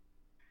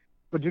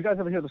 But do you guys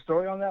ever hear the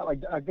story on that? Like,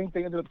 I think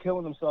they ended up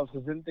killing themselves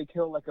because didn't they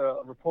kill like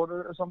a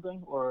reporter or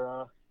something?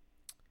 Or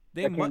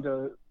there's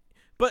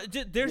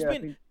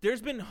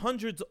been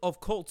hundreds of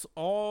cults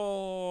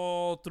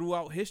all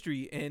throughout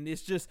history, and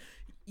it's just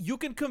you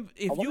can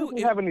if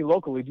we have any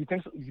locally. Do you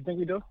think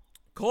we do?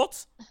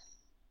 Cults?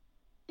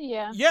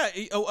 Yeah. Yeah,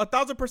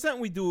 1,000%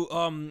 we do.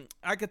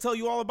 I could tell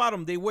you all about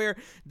them. They wear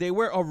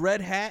a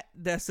red hat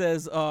that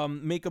says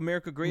 "Make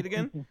America Great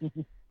Again."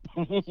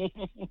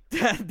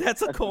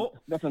 That's a cult.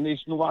 That's a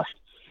nationwide.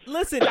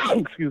 Listen,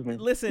 excuse me.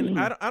 Listen,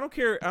 I don't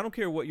care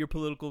what your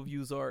political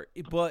views are,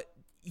 but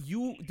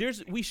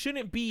we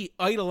shouldn't be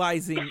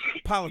idolizing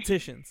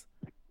politicians.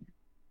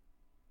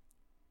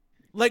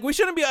 Like, we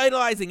shouldn't be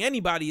idolizing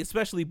anybody,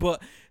 especially,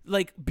 but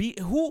like,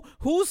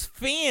 who's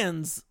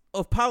fans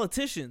of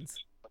politicians?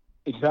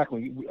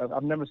 Exactly.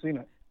 I've never seen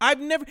it.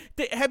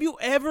 Have you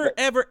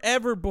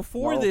ever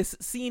before this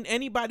seen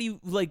anybody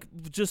like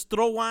just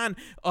throw on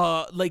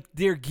like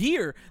their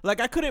gear?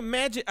 Like, I couldn't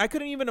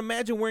even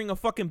imagine wearing a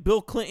fucking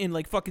Bill Clinton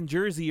like fucking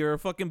jersey or a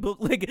fucking Bill,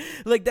 like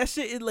that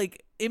shit.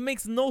 It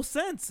makes no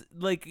sense.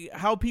 Like,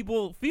 how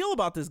people feel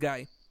about this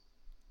guy.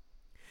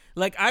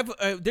 Like,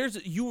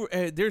 you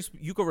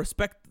could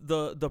respect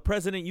the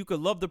president, you could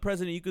love the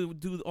president, you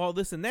could do all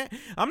this and that.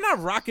 I'm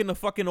not rocking a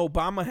fucking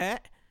Obama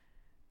hat.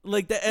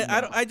 Like that,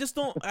 no. I just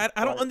don't.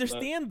 I don't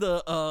understand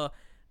the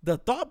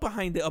thought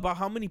behind it, about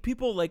how many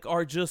people like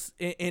are just,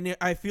 and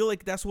I feel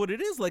like that's what it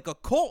is, like a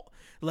cult.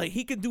 Like,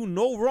 he can do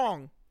no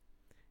wrong.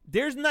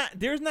 There's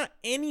not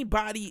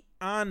anybody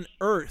on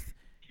earth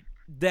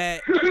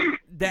that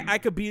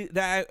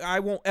I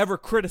won't ever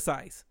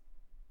criticize.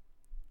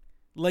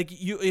 Like,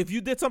 if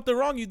you did something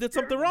wrong, you did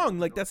something wrong.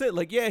 Like, that's it.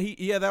 Like,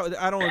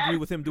 I don't agree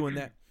with him doing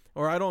that.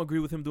 Or I don't agree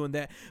with him doing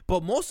that.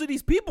 But most of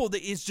these people,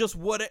 it's just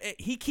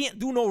he can't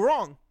do no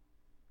wrong.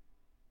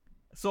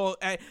 So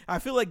I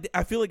feel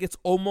like it's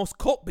almost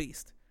cult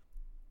based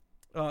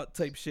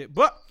type shit.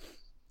 But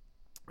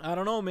I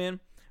don't know,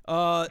 man.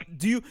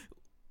 Do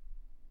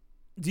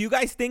you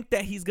guys think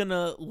that he's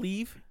gonna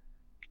leave?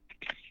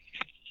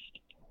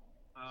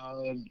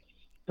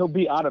 He'll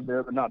be out of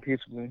there, but not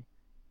peacefully.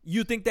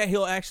 You think that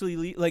he'll actually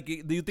leave? Like,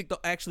 do you think they'll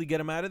actually get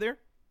him out of there?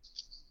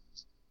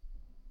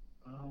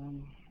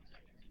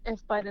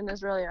 If Biden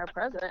is really our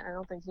president, I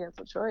don't think he has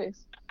a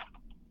choice.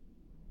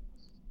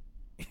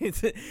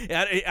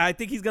 I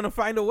think he's gonna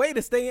find a way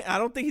to stay. I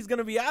don't think he's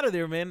gonna be out of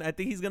there, man. I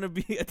think he's gonna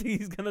be. I think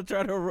he's gonna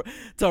try to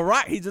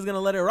rock. He's just gonna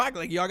let it rock.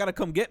 Like, y'all gotta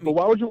come get me. But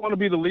why would you want to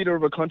be the leader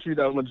of a country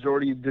that a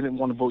majority didn't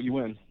want to vote you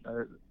in?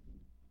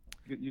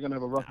 You're gonna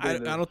have a rough day.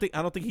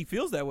 I don't think he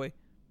feels that way.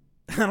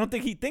 I don't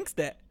think he thinks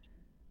that.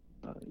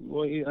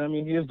 Well, I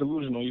mean, he is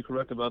delusional. You're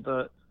correct about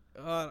that.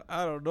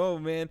 I don't know,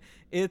 man.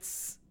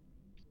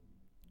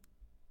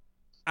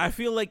 I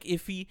feel like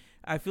if he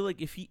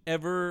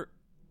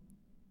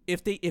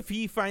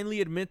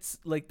finally admits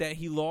like that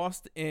he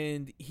lost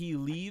and he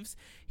leaves,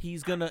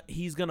 he's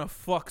gonna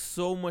fuck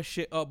so much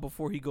shit up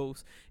before he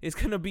goes. It's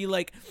gonna be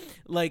like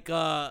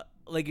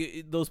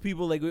those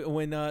people like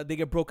when they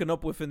get broken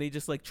up with and they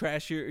just like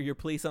trash your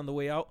place on the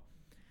way out.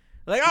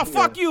 Like, oh,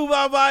 fuck you,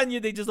 blah blah, and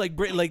they just like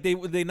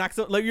they knock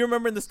something. Like, you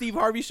remember in the Steve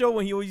Harvey show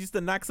when he always used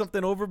to knock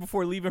something over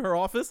before leaving her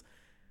office?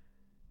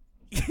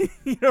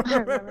 You don't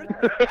remember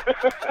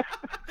that?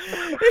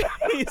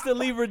 He used to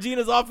leave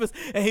Regina's office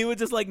and he would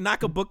just like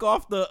knock a book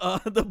off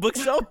the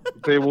bookshelf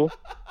table.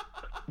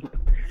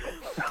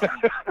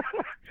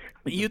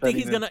 You think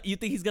he's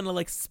gonna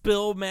like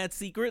spill mad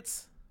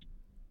secrets?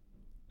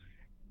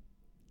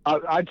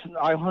 I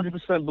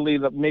 100%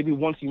 believe that maybe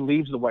once he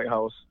leaves the White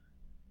House,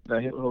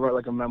 that he'll write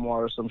like a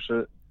memoir or some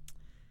shit.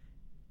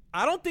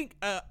 I don't think.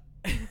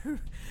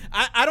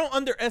 I don't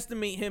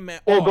underestimate him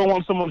at all. Or go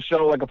on someone's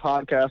show, like a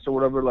podcast or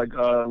whatever. Like,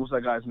 what's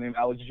that guy's name?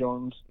 Alex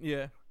Jones.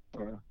 Yeah.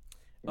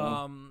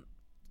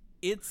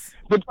 It's.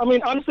 But I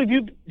mean, honestly,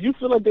 do you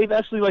feel like they've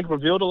actually like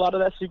revealed a lot of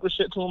that secret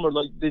shit to him, or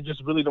like they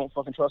just really don't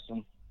fucking trust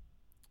him?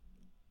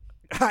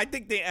 I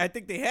think they had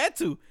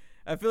to.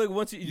 I feel like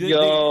once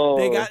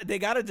they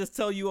gotta just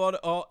tell you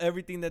all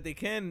everything that they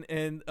can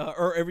and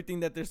or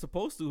everything that they're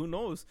supposed to. Who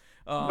knows?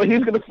 But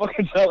he's gonna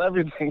fucking tell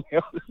everything.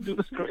 Yo, this dude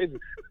is crazy.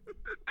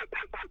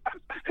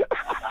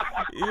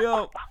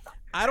 Yo,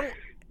 I don't.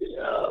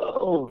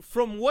 Yo.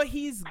 From what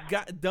he's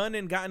done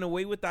and gotten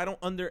away with, I don't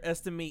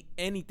underestimate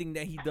anything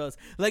that he does.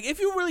 Like, if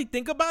you really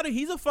think about it,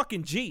 he's a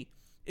fucking G.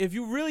 If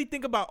you really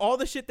think about all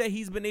the shit that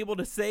he's been able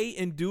to say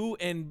and do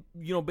and,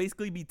 you know,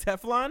 basically be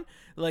Teflon,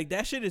 like,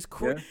 that shit is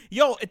crazy.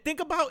 Yeah. Yo, think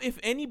about if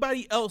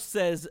anybody else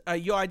says,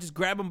 yo, I just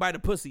grab him by the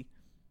pussy.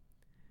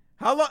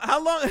 How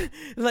long,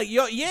 like,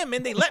 yo, yeah,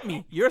 man, they let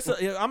me.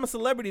 I'm a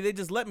celebrity, they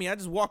just let me. I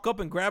just walk up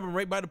and grab him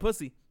right by the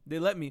pussy. They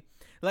let me.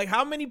 Like,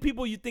 how many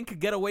people you think could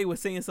get away with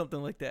saying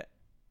something like that?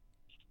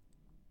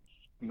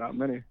 Not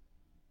many.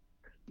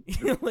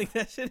 Like,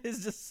 that shit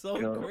is just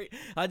so great.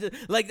 I just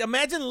like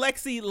imagine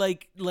Lexi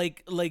like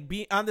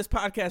being on this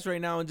podcast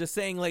right now and just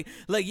saying like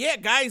yeah,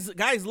 guys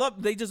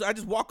love. I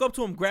just walk up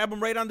to him, grab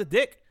him right on the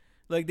dick.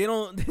 Like, they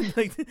don't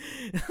like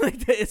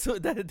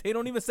they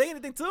don't even say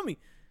anything to me.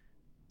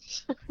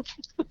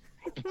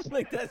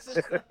 Like,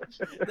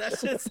 that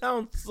shit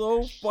sounds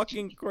so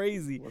fucking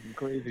crazy. Wasn't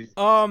crazy.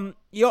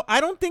 Yo,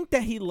 I don't think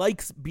that he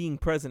likes being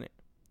president.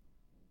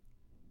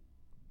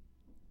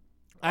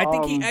 I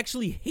think he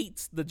actually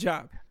hates the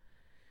job.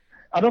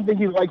 I don't think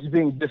he likes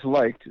being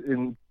disliked,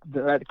 and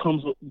that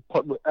comes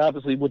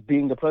obviously with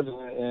being the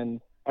president.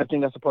 And I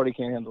think that's the part he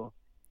can't handle.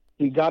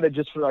 He got it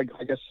just for, like,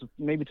 I guess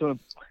maybe to.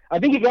 I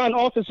think he got in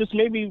office just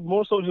maybe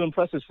more so to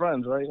impress his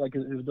friends, right? Like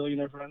his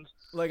billionaire friends.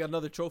 Like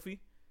another trophy.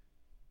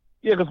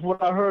 Yeah, because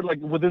what I heard, like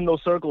within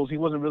those circles, he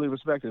wasn't really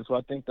respected. So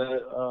I think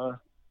that.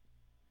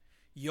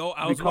 Yo,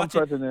 I was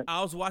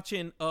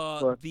watching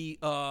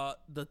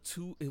the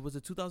two. It was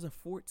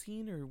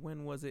 2014 or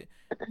when was it?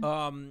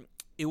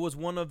 It was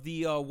one of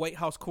the White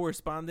House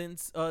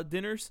Correspondents'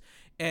 dinners,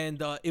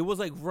 and it was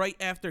like right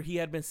after he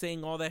had been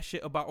saying all that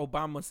shit about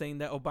Obama, saying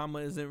that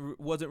Obama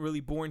wasn't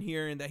really born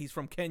here and that he's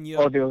from Kenya.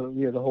 Oh, the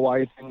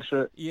Hawaii thing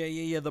shit.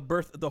 Yeah.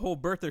 The whole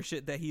birther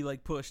shit that he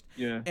like pushed.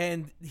 Yeah.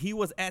 And he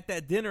was at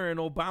that dinner, and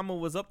Obama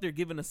was up there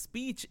giving a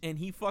speech, and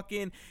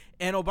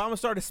Obama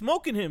started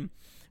smoking him.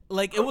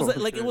 Like, it was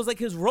it was like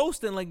his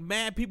roast, and like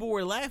mad people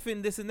were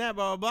laughing, this and that,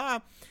 blah blah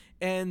blah,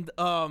 and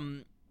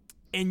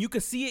you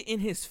could see it in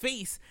his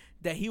face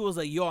that he was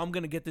like, yo, I'm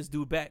gonna get this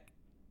dude back.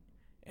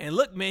 And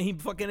look, man, he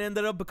fucking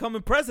ended up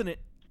becoming president.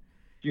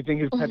 Do you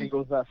think his petty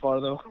goes that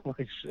far though?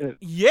 Like, shit.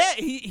 Yeah,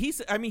 he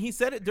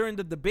said it during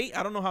the debate.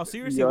 I don't know how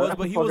serious it was,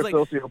 but he was like,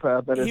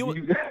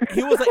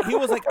 he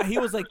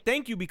was like,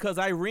 thank you, because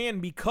I ran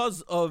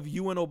because of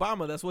you and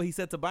Obama. That's what he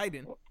said to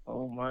Biden.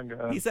 Oh my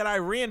God. He said, I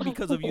ran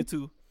because of you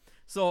two.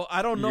 So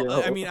I don't know.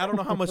 Yo. I mean, I don't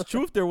know how much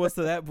truth there was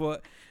to that,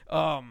 but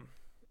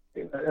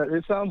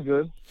it sounds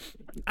good.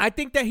 I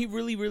think that he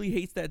really, really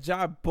hates that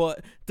job.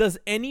 But does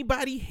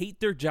anybody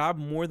hate their job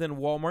more than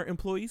Walmart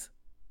employees?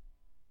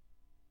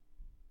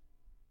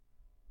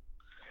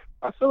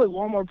 I feel like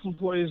Walmart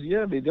employees,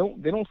 yeah, they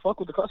don't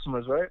fuck with the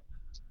customers, right?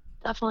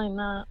 Definitely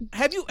not.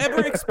 Have you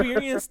ever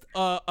experienced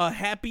a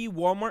happy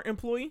Walmart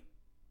employee?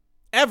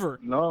 Ever?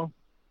 No.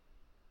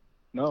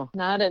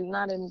 Not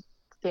in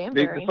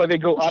It's like they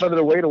go out of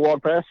their way to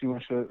walk past you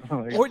and shit.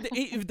 Or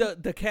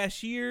the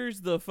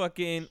cashiers, the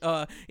fucking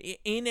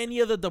in any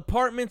of the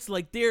departments,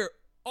 like they're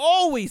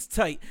always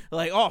tight.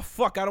 Like, oh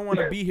fuck, I don't want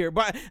to be here.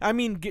 But I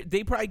mean,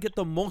 they probably get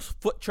the most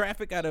foot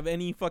traffic out of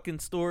any fucking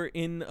store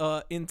in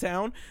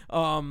town.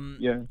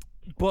 Yeah.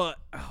 But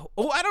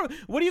I don't.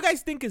 What do you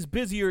guys think is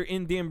busier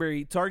in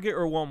Danbury, Target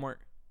or Walmart?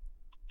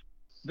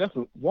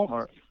 Definitely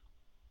Walmart,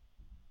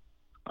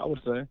 I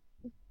would say.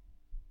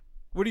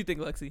 What do you think,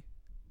 Lexi?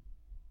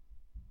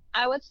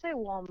 I would say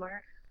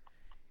Walmart.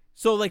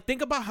 So, like,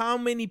 think about how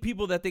many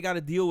people that they got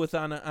to deal with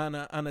on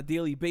a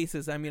daily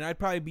basis. I mean, I'd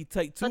probably be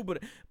tight too,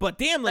 but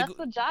damn, like, that's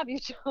the job you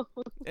chose.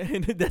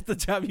 And that's the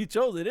job you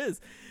chose. It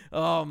is.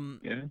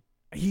 Yeah.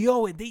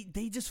 Yo,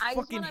 they just I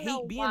fucking just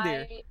hate being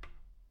there.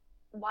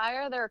 Why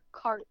are their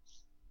carts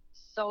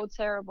so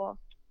terrible?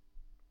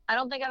 I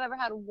don't think I've ever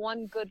had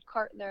one good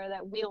cart there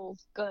that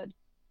wheels good.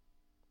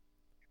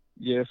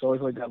 Yeah, it's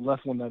always like that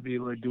left one that be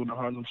like doing the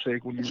Harlem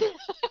Shake when you.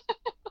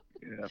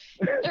 Yeah.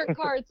 Their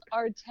carts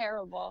are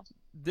terrible.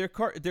 Their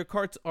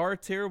carts are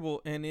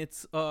terrible, and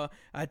it's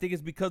I think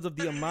it's because of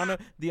the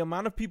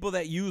amount of people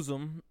that use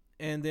them,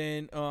 and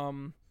then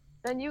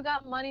Then you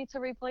got money to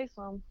replace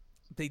them.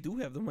 They do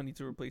have the money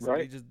to replace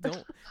right. them. They just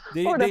don't.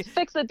 Or to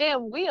fix a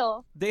damn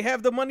wheel. They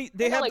have the money.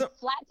 They have like the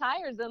flat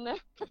tires in there.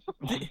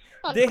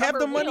 They have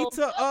the money wheels.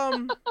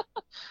 to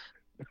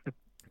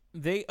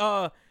They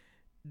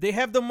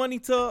have the money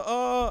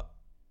to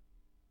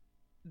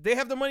They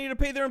have the money to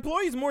pay their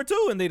employees more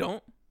too, and they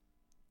don't.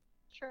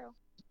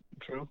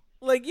 True.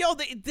 Like, yo,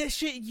 this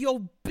shit,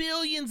 yo,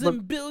 billions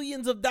and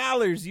billions of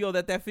dollars, yo,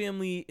 that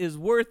family is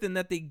worth and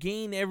that they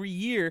gain every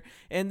year,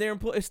 and they're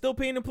still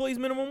paying employees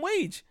minimum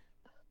wage.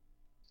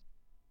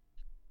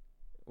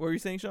 What were you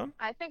saying, Sean?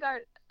 I think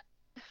our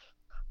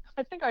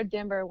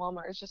Danbury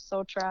Walmart is just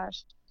so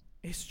trash.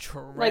 It's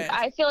trash. Like,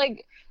 I feel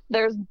like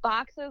there's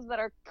boxes that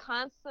are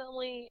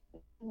constantly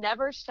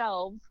never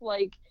shelved,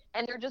 like,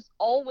 and they're just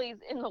always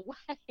in the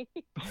way.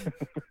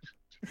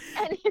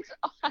 And it's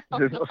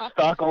there's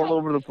stock all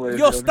over the place.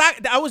 Yo, stock.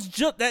 I was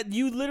just that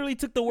you literally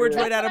took the words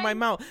right out of my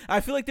mouth.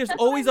 I feel like there's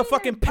always a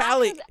fucking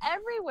pallet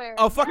everywhere.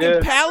 A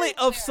fucking pallet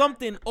of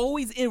something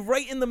always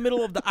right in the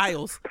middle of the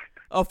aisles.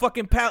 A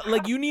fucking pallet.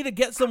 Like, you need to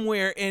get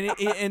somewhere, and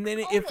then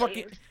it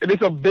fucking. And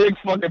it's a big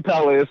fucking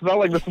pallet. It's not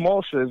like the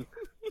small shit.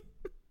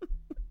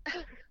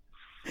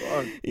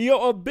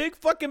 Yo, a big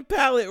fucking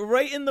pallet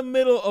right in the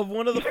middle of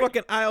one of the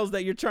fucking aisles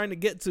that you're trying to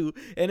get to,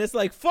 and it's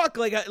like, fuck,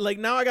 like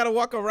now I gotta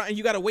walk around, and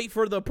you gotta wait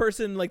for the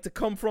person like to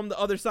come from the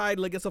other side,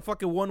 like it's a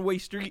fucking one-way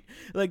street.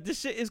 Like,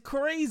 this shit is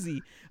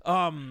crazy. They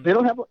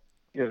don't have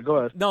go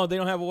ahead. No, they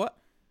don't have a what?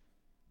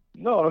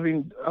 No, I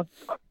mean,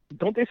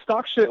 don't they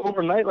stock shit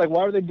overnight? Like,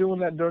 why are they doing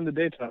that during the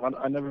daytime?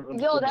 I never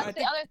understood. Yo, that's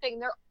the other thing.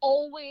 They're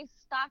always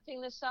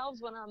stocking the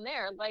shelves when I'm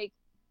there. Like,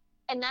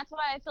 and that's why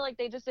I feel like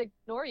they just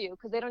ignore you,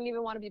 because they don't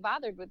even want to be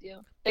bothered with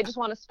you. They just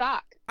want to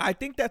stock. I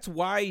think that's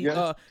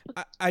why.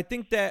 I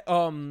think that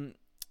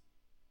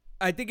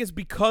I think it's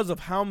because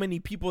of how many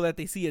people that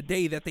they see a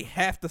day that they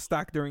have to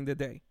stock during the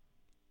day.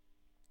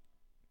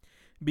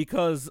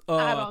 Because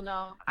I don't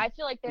know. I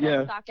feel like they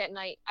don't stock at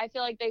night. I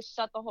feel like they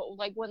shut the whole,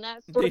 like, when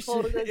that store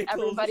closes,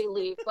 everybody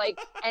leaves. Like,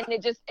 and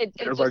it just stays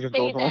as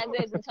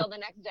is until the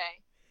next day.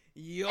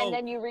 Yo. And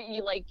then you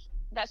like.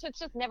 That shit's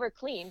just never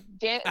clean.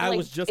 I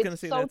was just gonna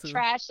say that too. It's so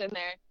trash in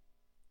there.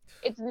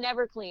 It's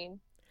never clean.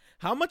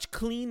 How much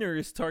cleaner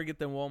is Target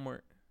than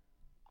Walmart?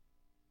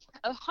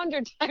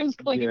 100 times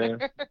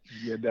cleaner.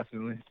 Yeah,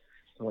 definitely.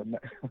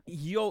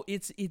 Yo,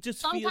 it just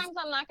sometimes feels...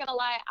 I'm not gonna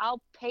lie,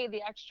 I'll pay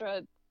the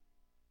extra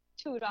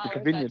 $2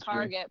 at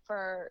Target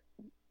for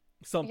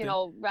something. You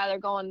know, rather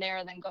going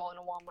there than going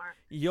to Walmart.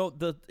 Yo,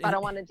 I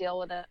don't want to deal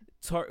with it.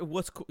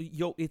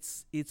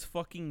 It's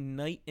fucking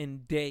night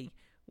and day.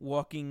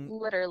 Walking,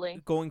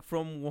 literally going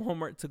from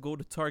Walmart to go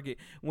to Target.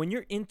 When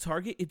you're in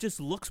Target, it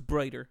just looks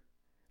brighter.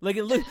 Like,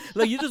 it looks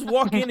like you just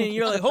walk in and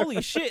you're like, holy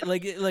shit!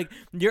 Like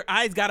your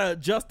eyes gotta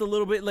adjust a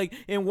little bit. Like,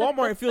 in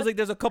Walmart, it feels like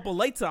there's a couple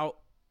lights out.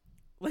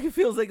 Like, it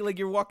feels like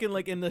you're walking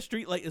like in the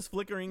street light is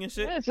flickering and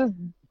shit. It's just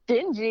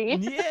dingy.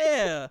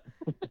 Yeah.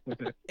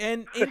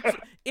 And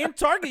in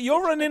Target,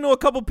 you'll run into a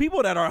couple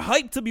people that are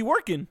hyped to be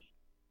working.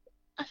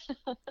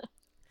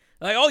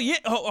 Like, oh yeah,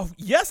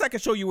 yes, I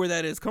can show you where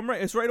that is. Come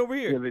right, it's right over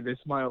here. Yeah, they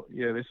smile.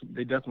 Yeah,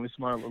 they definitely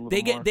smile a little.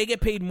 They more.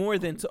 get paid more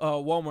than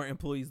Walmart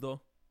employees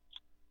though.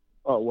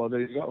 Oh well,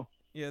 there you go.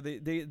 Yeah, they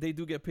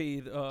do get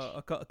paid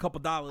a couple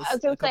dollars.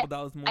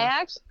 $2 more.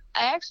 I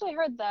actually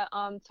heard that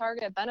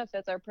Target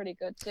benefits are pretty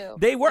good too.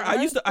 They were.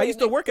 I used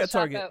to work at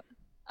Target.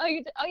 Oh,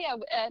 you did? Oh yeah,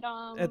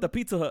 at the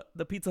Pizza Hut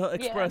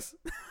Express.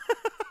 Yeah.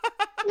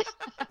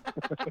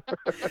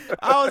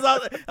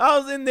 I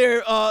was in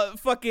there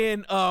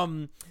fucking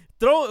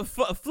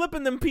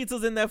flipping them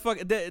pizzas in that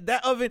fucking that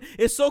oven.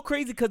 Is so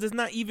crazy because it's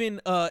not even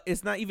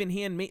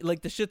handmade.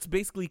 Like, the shits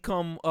basically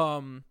come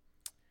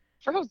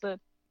frozen.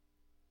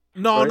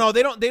 No, no,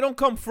 they don't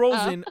come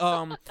frozen.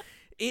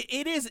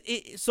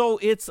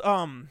 It's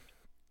oh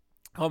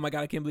my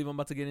god, I can't believe I'm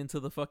about to get into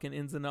the fucking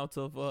ins and outs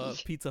of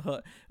Pizza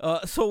Hut.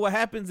 So what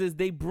happens is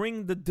they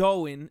bring the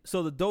dough in.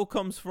 So the dough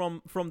comes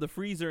from the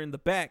freezer in the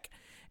back,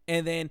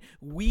 and then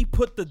we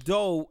put the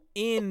dough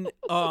in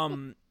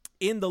the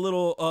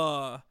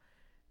little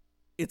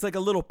it's like a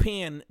little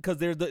pan because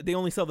they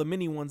only sell the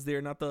mini ones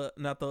there, not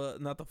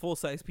the full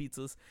size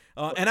pizzas.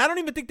 And I don't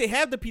even think they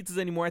have the pizzas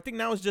anymore. I think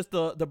now it's just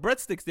the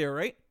breadsticks there,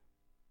 right?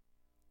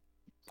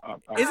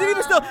 Is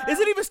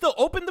it even still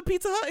open, the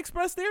Pizza Hut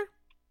Express there?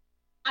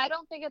 I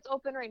don't think it's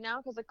open right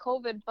now because of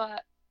COVID,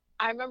 but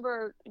I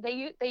remember they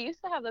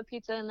used to have the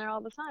pizza in there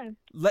all the time.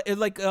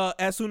 Like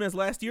as soon as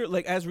last year,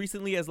 like as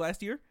recently as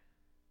last year.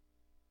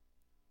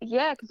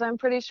 Yeah, because I'm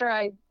pretty sure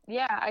I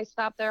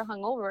stopped there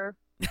hungover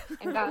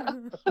and got.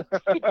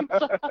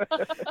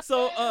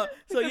 So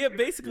yeah,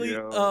 basically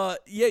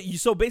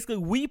so basically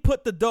we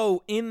put the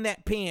dough in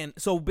that pan.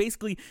 So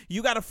basically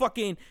you gotta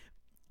fucking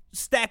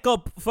stack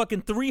up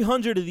fucking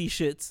 300 of these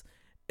shits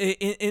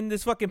in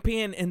this fucking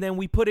pan, and then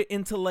we put it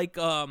into like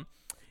a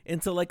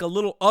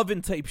little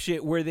oven type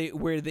shit where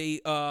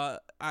they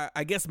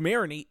I guess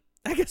marinate,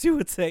 I guess you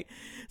would say.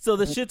 So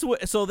the shits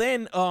would, so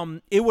then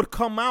it would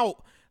come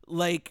out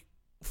like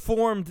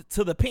formed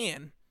to the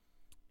pan,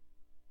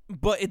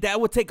 but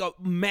that would take a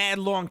mad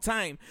long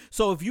time.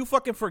 So if you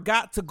fucking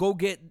forgot to go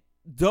get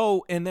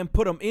dough and then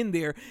put them in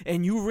there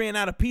and you ran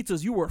out of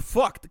pizzas, you were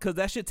fucked because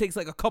that shit takes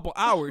like a couple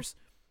hours.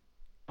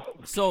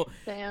 So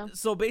damn.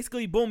 So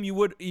basically, boom, you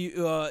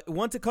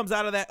once it comes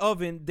out of that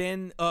oven,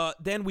 then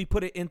we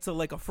put it into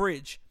like a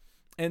fridge,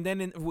 and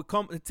then we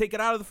take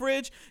it out of the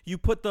fridge. You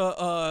put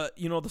the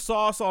the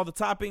sauce, all the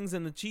toppings,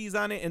 and the cheese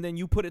on it, and then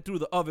you put it through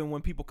the oven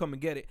when people come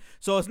and get it.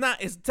 So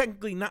it's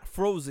technically not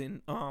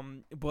frozen,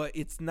 but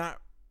it's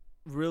not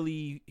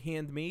really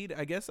handmade,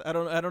 I guess. I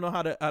don't know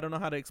how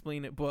to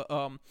explain it, but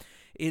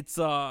it's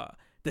the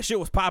shit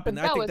was popping.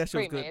 I think that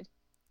shit was good.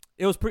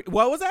 It was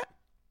what was that?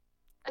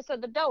 I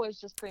said the dough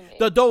is just pre-made.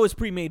 The dough is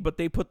pre-made, but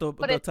they put the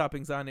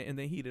toppings on it and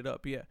they heat it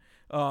up. Yeah.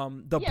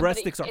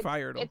 Breadsticks are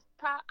fire though.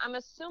 I'm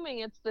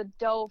assuming it's the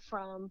dough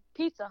from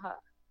Pizza Hut.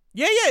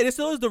 Yeah. It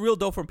still is the real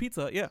dough from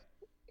Pizza Hut. Yeah.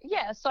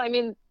 Yeah. So I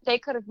mean, they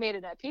could have made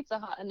it at Pizza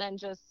Hut and then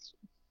just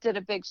did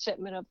a big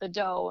shipment of the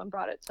dough and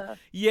brought it to.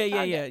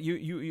 Yeah.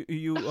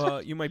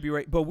 You might be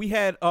right, but we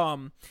had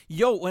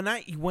when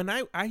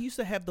I used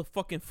to have the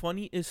fucking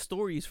funniest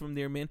stories from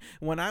there, man.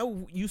 When I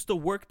used to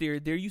work there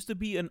used to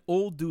be an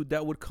old dude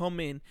that would come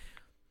in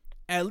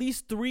at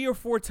least 3 or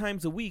 4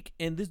 times a week,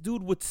 and this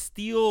dude would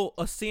steal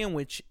a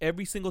sandwich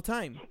every single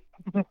time.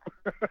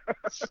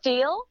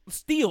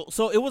 Steal.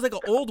 So it was like an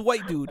old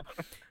white dude.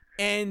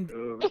 And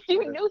if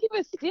you knew he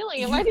was stealing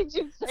it, why did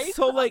you say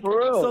so?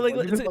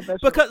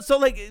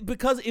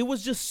 Because it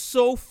was just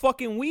so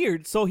fucking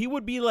weird. So he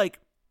would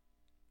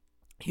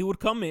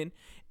come in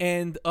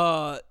and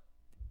so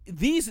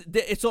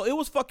it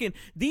was fucking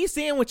these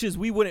sandwiches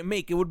we wouldn't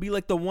make. It would be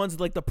like the ones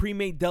like the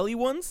pre-made deli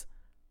ones.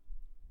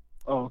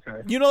 Oh,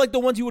 okay. You know, like the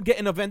ones you would get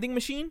in a vending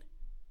machine.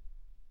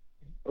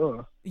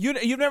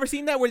 You've never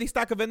seen that where they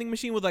stock a vending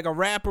machine with like a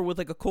wrap or with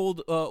like a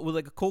cold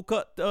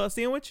cut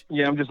sandwich?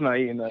 Yeah, I'm just not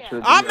eating that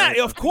shit. I'm not,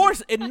 of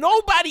course, and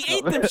nobody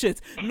ate them shits.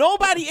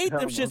 Nobody ate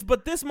them shits,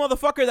 but this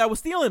motherfucker that was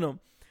stealing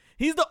them.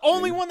 He's the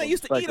only one that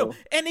used to eat them,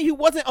 and he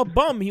wasn't a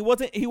bum. He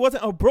wasn't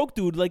a broke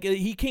dude. Like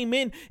he came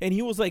in and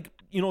he was like,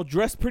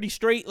 dressed pretty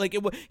straight. Like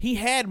he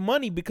had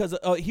money because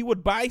he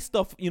would buy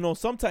stuff.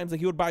 Sometimes like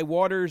he would buy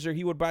waters or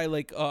he would buy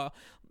like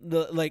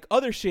the like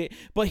other shit,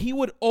 but he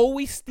would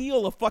always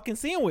steal a fucking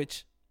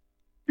sandwich.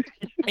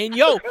 And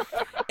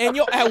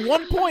at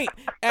one point,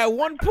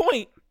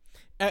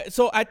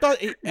 so I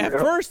thought at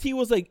first he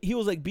was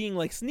like being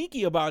like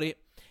sneaky about it,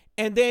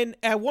 and then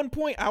at one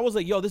point I was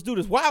like, yo, this dude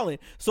is wilding.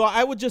 So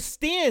I would just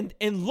stand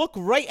and look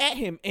right at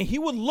him, and he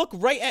would look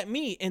right at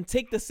me and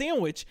take the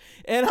sandwich,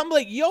 and I'm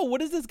like, yo,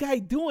 what is this guy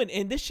doing?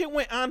 And this shit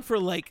went on for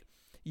like,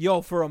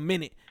 for a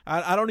minute.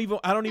 I don't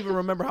even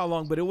remember how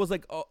long, but it was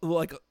like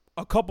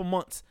a couple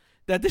months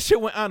that this shit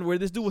went on where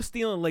this dude was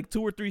stealing like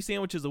 2 or 3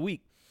 sandwiches a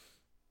week.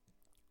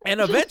 And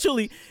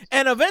eventually,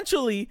 I'm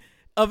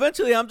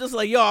just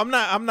like, yo, I'm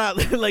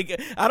not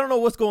like, I don't know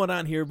what's going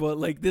on here, but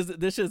like this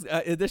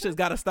shit's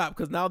got to stop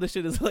because now this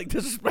shit is like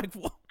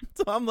disrespectful.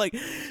 So I'm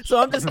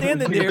just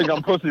standing there. You think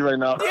I'm pussy right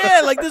now?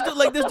 Yeah, like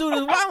this dude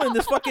is wilding,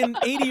 this fucking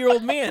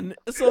 80-year-old man.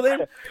 So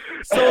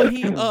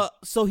he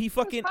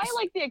fucking. It's probably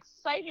like the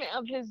excitement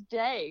of his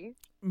day.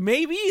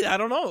 Maybe, I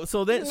don't know.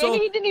 Maybe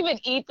he didn't even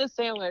eat the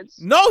sandwich.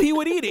 No, he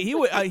would eat it.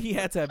 He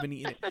had to have been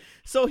eating it.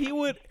 So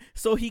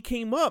he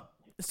came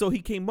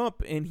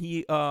up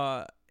and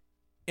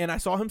and I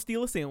saw him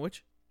steal a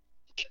sandwich.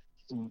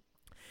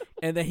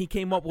 And then he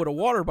came up with a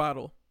water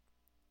bottle.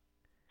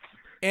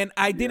 And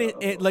I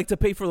didn't like to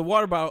pay for the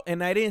water bottle,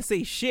 and I didn't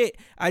say shit.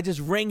 I just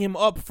rang him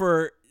up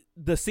for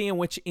the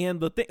sandwich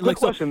and the thing. Good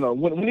question though.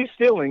 When he's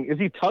stealing, is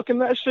he tucking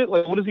that shit?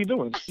 Like, what is he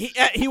doing?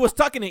 He was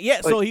tucking it. Yeah.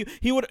 Like, so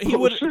he would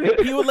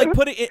like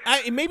put it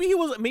in. Maybe he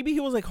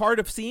was like hard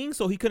of seeing,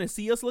 so he couldn't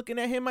see us looking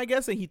at him, I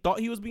guess, and he thought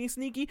he was being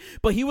sneaky.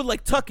 But he would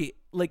like tuck it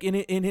like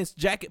in his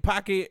jacket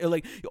pocket, or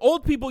like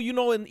old people,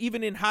 and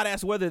even in hot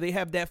ass weather, they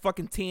have that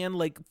fucking tan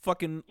like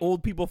fucking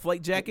old people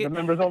flight jacket. The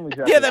members only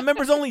jacket. Yeah, that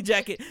members only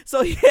jacket.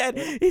 So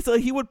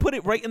he would put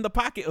it right in the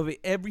pocket of it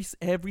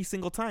every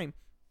single time.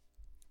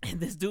 And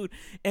this dude,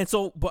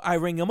 but I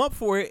rang him up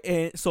for it,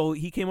 and so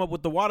he came up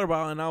with the water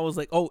bottle, and I was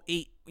like, oh,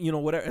 8. you know,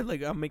 whatever,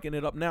 like I'm making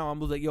it up now. I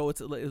was like, yo,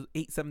 it's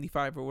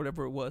 $8.75 or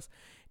whatever it was.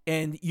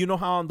 And you know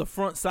how on the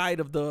front side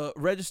of the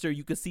register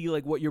you could see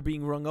like what you're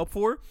being rung up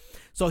for.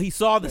 So he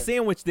saw the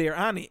sandwich there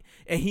on it,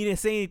 and he didn't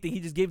say anything. He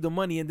just gave the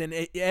money, and then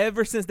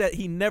ever since that,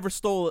 he never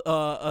stole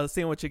a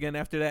sandwich again.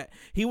 After that,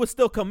 he would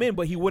still come in,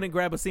 but he wouldn't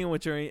grab a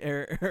sandwich or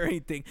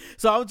anything.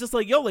 So I was just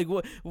like, yo, like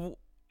why?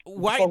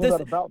 What was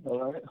that about,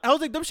 though, right? I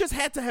was like, them shits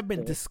had to have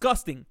been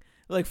disgusting.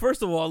 Like,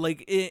 first of all,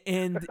 like,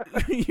 and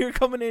you're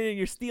coming in and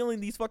you're stealing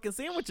these fucking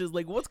sandwiches.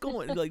 Like, what's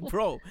going? Like,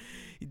 bro,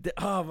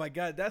 oh my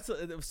god,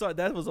 sorry,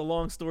 that was a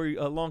long story,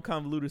 a long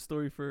convoluted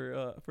story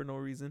for no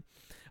reason.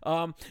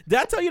 Did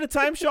I tell you the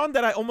time, Sean,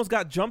 that I almost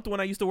got jumped when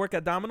I used to work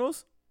at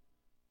Domino's?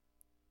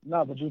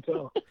 No, but you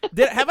tell.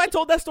 Have I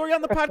told that story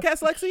on the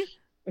podcast, Lexi?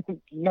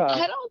 No,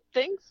 I don't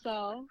think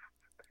so.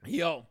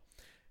 Yo,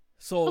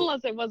 so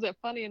Unless it wasn't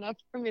funny enough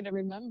for me to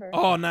remember.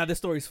 oh, nah, this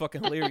story's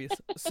fucking hilarious.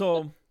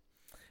 So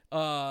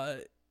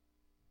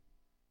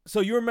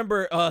you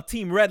remember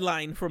Team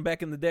Redline from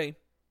back in the day?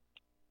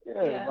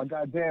 yeah. My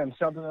goddamn,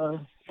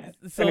 something.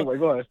 So, anyway,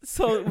 go ahead.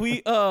 So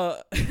we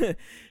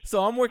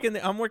so I'm working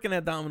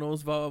at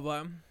Domino's, blah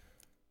blah blah.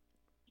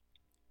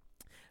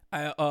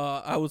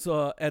 I was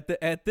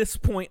at this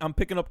point I'm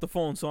picking up the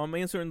phone, so I'm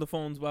answering the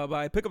phones, blah blah.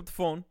 I pick up the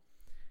phone,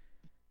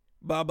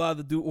 blah blah.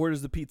 The dude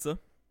orders the pizza,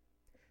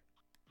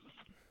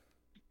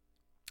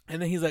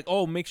 and then he's like,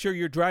 "Oh, make sure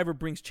your driver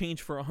brings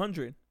change for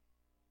 100."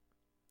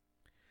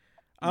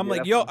 I'm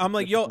like, yo,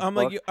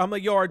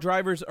 our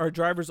drivers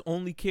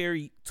only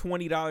carry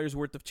 $20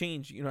 worth of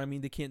change. You know what I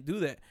mean? They can't do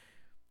that.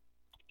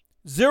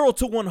 0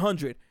 to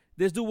 100.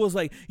 This dude was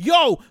like,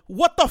 yo,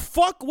 what the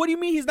fuck? What do you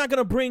mean he's not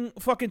gonna bring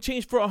fucking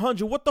change for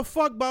 100? What the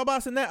fuck,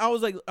 Babas and that? I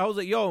was like,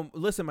 yo,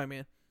 listen, my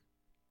man.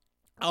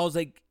 I was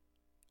like,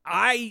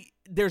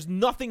 there's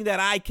nothing that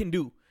I can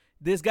do.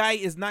 This guy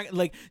is not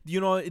like, you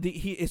know,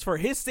 it's for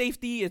his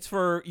safety. It's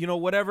for, you know,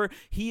 whatever.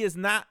 He is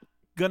not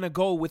gonna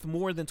go with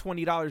more than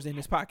 $20 in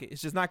his pocket.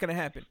 It's just not gonna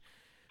happen.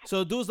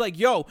 So dude's like,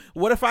 yo,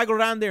 what if I go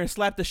down there and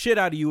slap the shit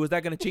out of you? Is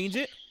that gonna change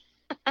it?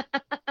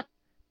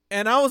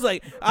 And I was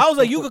like,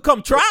 you could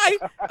come try.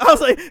 I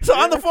was like, so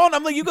on the phone,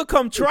 I'm like, you could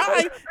come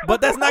try,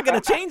 but that's not gonna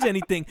change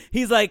anything.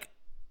 He's like,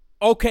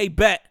 okay,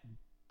 bet.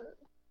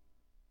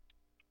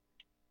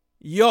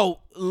 Yo,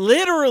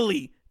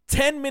 literally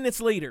 10 minutes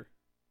later,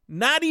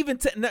 not even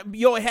 10,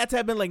 yo, it had to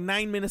have been like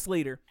 9 minutes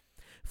later.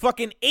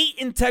 Fucking 8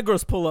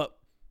 Integras pull up.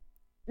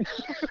 8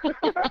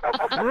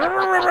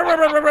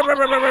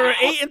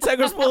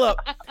 Integras pull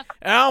up,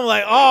 and I'm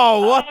like,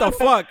 oh, what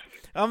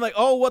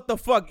the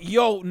fuck?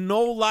 Yo,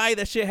 no lie,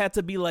 that shit had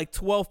to be like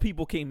 12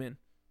 people came in.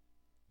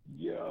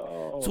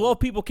 Yo, 12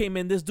 people came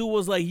in. This dude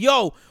was like,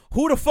 yo,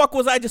 who the fuck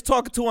was I just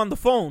talking to on the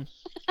phone?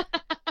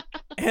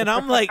 And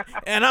I'm like,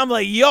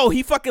 yo,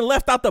 he fucking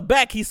left out the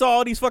back. He saw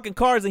all these fucking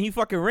cars and he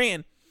fucking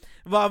ran.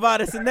 Blah, blah,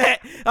 this and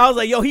that. I was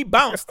like, yo, he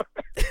bounced.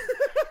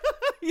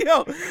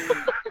 Yo,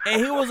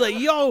 and he was like,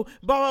 yo,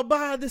 blah, blah,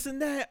 blah, this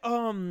and that.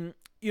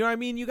 You know what I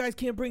mean? You guys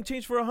can't bring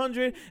change for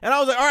 100. And I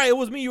was like, all right, it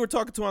was me you were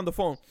talking to on the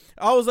phone.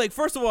 I was like,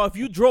 first of all, if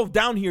you drove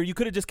down here, you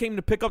could have just came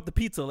to pick up the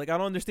pizza. Like, I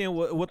don't understand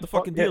what the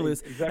fucking deal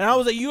is. Exactly. And I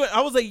was like,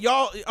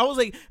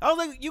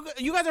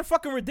 you guys are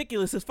fucking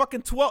ridiculous. It's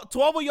fucking 12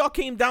 of y'all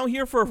came down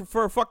here for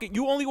fucking,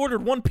 you only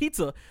ordered one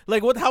pizza.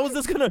 Like, how is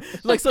this gonna,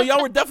 like, so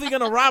y'all were definitely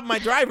gonna rob my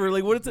driver.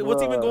 Like, what's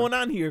even going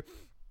on here?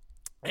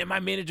 And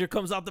my manager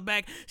comes out the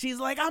back. She's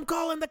like, I'm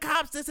calling the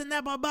cops, this and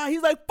that, blah, blah.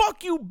 He's like,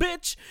 fuck you,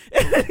 bitch.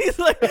 And he's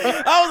like,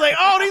 I was like,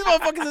 oh, these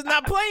motherfuckers is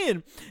not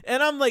playing.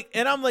 And I'm like,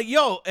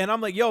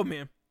 yo,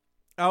 man.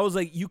 I was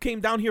like, you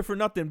came down here for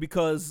nothing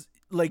because,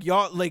 like,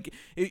 y'all, like,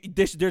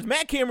 there's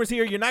mad cameras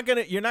here. You're not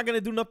gonna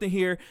do nothing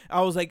here.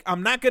 I was like,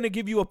 I'm not gonna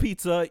give you a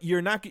pizza.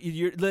 You're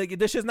like,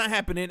 this shit's not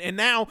happening. And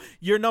now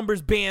your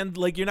number's banned.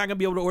 Like, you're not gonna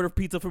be able to order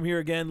pizza from here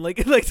again.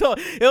 Like so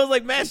it was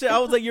like mad shit. I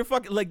was like, you're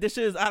fucking, like, this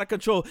shit is out of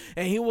control.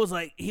 And he was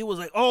like,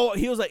 all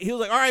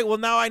right, well,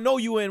 now I know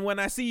you, and when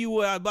I see you,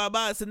 blah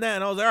blah this and that.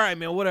 And I was like, all right,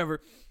 man,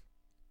 whatever.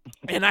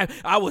 And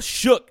I was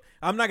shook.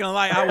 I'm not gonna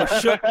lie, I was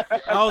shook.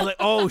 I was like,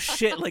 oh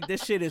shit, like,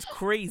 this shit is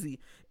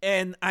crazy.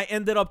 And I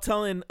ended up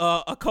telling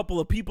a couple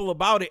of people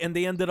about it, and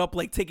they ended up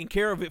like taking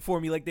care of it for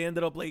me. Like, they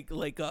ended up they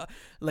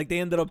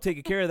ended up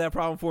taking care of that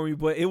problem for me.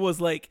 But it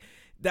was like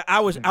that I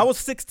was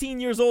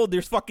 16 years old.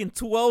 There's fucking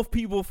 12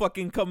 people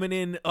fucking coming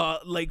in,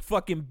 like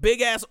fucking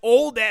big ass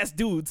old ass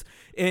dudes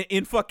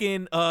in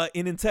fucking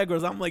in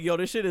Integras. I'm like, yo,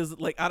 this shit is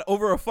like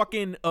over a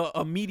fucking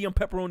a medium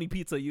pepperoni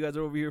pizza. You guys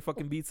are over here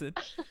fucking beating.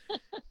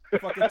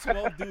 Fucking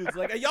 12 dudes.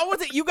 Like, y'all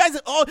wasn't, you guys,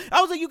 all, I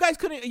was like, you guys,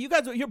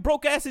 you're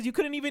broke asses. You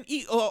couldn't even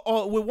eat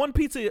with one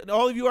pizza.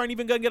 All of you aren't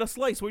even gonna get a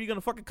slice. Were you gonna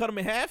fucking cut them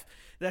in half?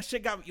 That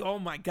shit got me, oh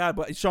my God.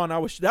 But Sean,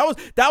 that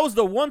was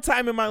the one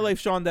time in my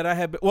life, Sean, that I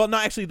had, well, no,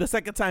 actually the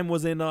second time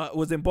was in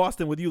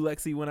Boston with you,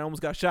 Lexi, when I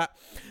almost got shot.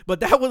 But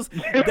that was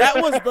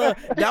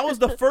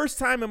the first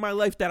time in my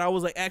life that I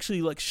was like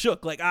actually like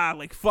shook, like,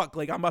 like fuck,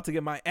 like I'm about to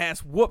get my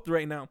ass whooped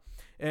right now.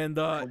 And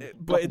but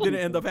it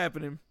didn't end up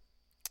happening.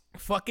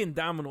 Fucking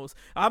Domino's.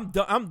 I'm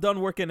done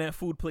working at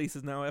food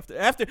places now.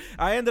 After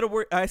I ended up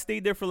I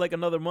stayed there for like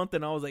another month,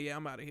 and I was like, yeah,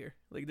 I'm out of here.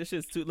 Like, this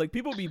shit's too, like,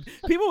 people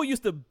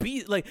used to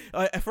be like,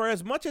 for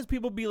as much as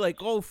people be like,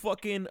 oh,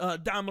 fucking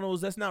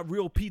Domino's, that's not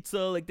real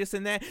pizza, like this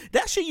and that.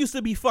 That shit used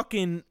to be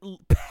fucking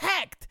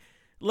packed.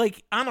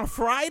 Like, on a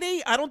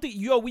Friday, I don't think,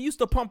 we used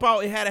to pump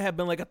out, it had to have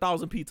been like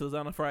 1,000 pizzas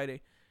on a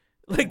Friday.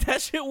 Like,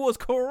 that shit was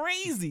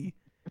crazy.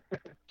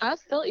 I'll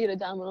still eat a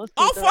Domino's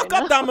pizza. I'll fuck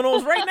up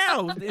Domino's right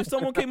now. If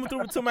someone came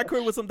through to my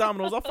crib with some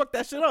Domino's, I'll fuck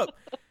that shit up.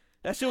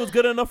 That shit was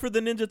good enough for the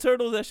Ninja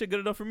Turtles. That shit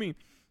good enough for me.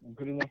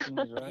 Good enough for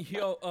me, right?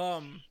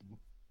 Yo,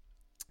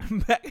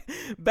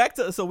 back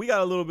to, so we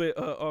got a little bit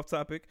off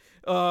topic.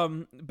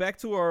 Back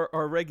to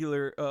our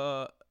regular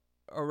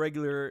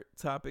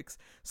topics.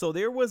 So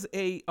there was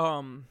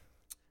an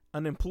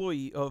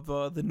employee of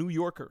the New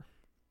Yorker.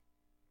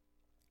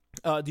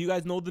 Do you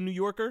guys know the New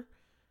Yorker?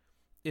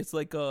 It's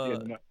like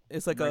a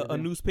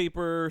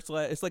newspaper.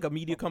 It's like a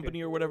media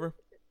company or whatever.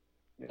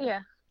 Yeah.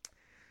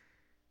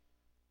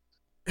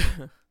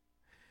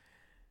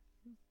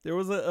 There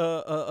was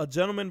a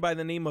gentleman by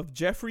the name of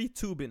Jeffrey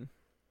Toobin.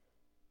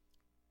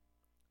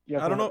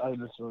 Yeah, I don't know. I heard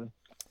the story.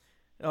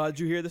 Did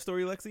you hear the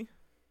story, Lexi?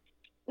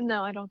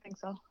 No, I don't think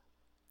so.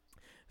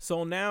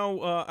 So now,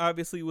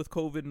 obviously, with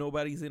COVID,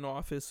 nobody's in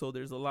office. So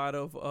there's a lot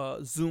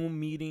of Zoom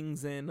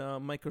meetings and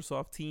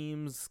Microsoft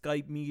Teams,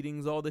 Skype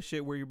meetings, all this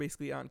shit where you're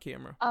basically on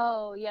camera.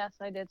 Oh, yes,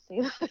 I did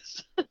see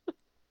this.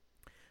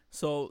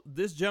 So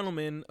this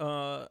gentleman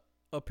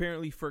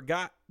apparently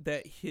forgot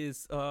that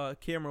his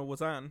camera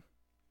was on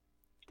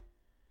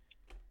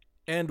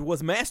and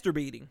was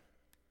masturbating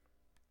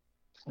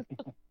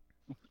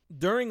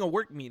during a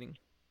work meeting.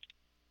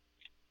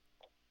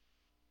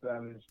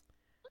 Savage.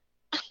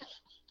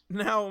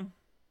 Now,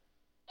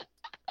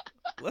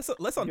 let's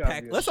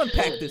unpack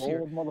this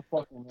here.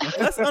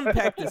 Let's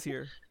unpack this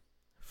here.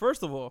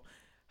 First of all,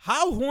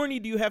 how horny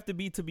do you have to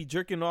be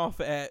jerking off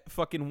at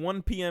fucking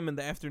 1 p.m. in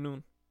the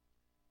afternoon?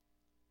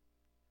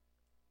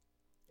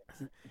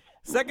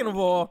 Second of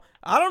all,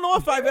 I don't know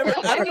if I've ever.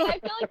 I don't know. I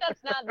feel like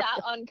that's not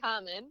that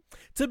uncommon.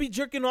 To be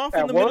jerking off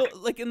At in the work? middle,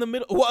 like in the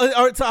middle. Well,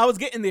 all right, so I was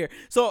getting there.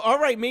 So all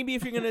right, maybe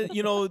if you're gonna,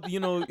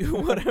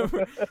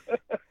 whatever.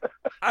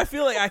 I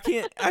feel like I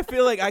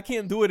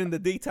can't do it in the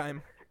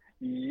daytime.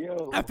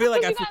 Yo. I feel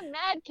like you got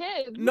mad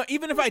kids. No,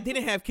 even if I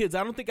didn't have kids,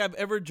 I don't think I've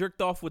ever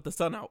jerked off with the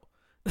sun out.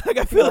 Like,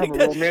 I feel like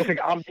that. Romantic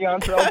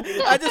ambiance.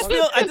 I just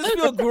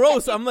feel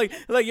gross. I'm like,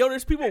 yo,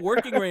 there's people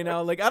working right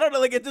now. Like, I don't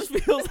know. Like, it just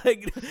feels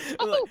like.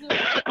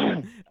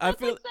 I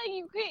feel like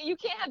saying you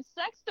can't have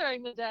sex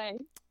during the day.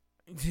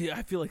 Yeah,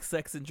 I feel like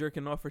sex and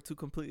jerking off are two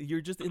completely.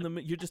 You're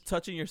just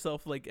touching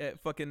yourself like at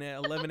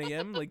 11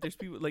 a.m. Like, there's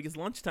people, like, it's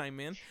lunchtime,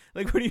 man.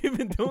 Like, what are you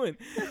even doing?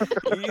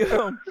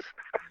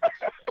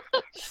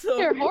 So,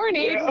 you're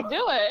horny. Yeah.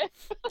 Do it.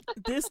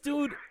 This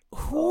dude,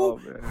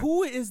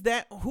 who is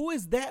that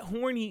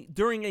horny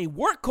during a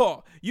work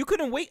call? You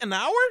couldn't wait an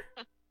hour?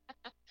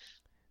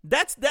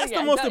 That's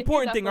the most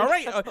important thing. All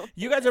right,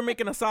 you guys are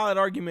making a solid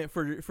argument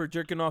for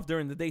jerking off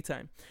during the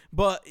daytime,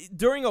 but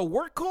during a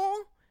work call,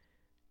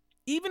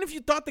 even if you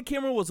thought the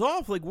camera was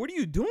off, like, what are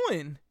you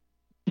doing?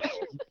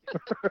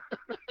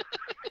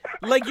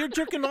 Like, you're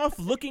jerking off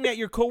looking at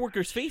your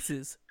coworkers'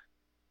 faces.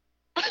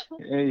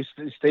 Hey,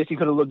 Stacy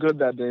could have looked good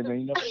that day,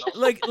 man. You never know.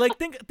 Like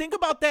think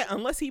about that.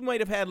 Unless he might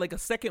have had like a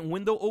second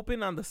window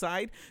open on the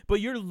side, but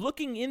you're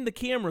looking in the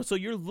camera, so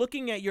you're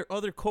looking at your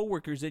other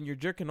coworkers and you're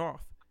jerking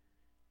off.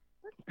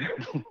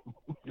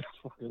 That's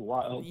fucking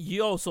wild.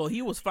 Yo, so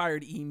he was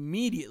fired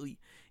immediately,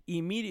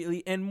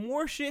 and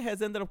more shit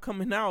has ended up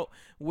coming out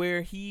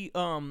where he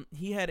had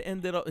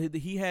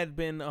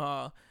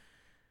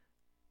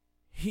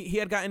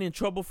gotten in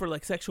trouble for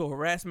like sexual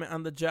harassment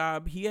on the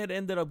job. He had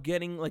ended up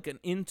getting like an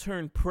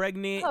intern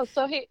pregnant. Oh,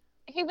 so he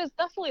was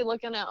definitely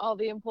looking at all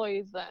the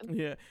employees then.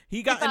 Yeah,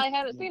 I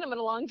haven't seen him in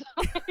a long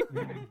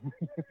time.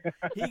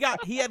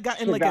 he had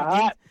gotten like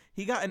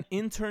he got an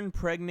intern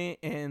pregnant,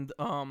 and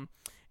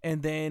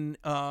then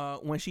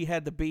when she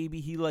had the baby,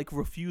 he like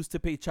refused to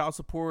pay child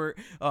support.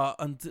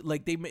 Until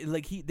like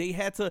they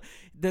had to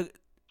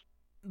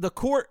the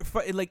court,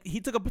 like, he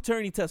took a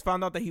paternity test,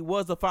 found out that he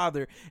was a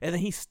father, and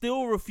then he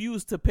still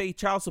refused to pay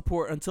child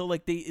support until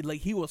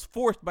he was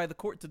forced by the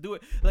court to do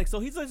it. Like, so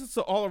he's just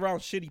an all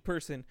around shitty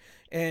person,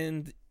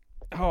 and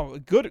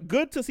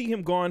good to see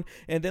him gone.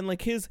 And then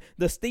like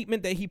the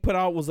statement that he put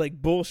out was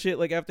like bullshit.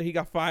 Like, after he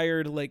got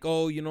fired, like,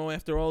 oh,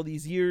 after all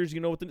these years,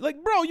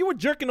 like, bro, you were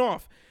jerking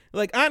off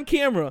like on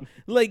camera.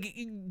 Like,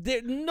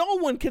 no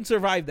one can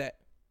survive that.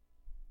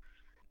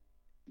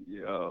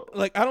 Yo.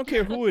 Like, I don't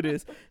care who it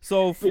is.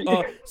 So a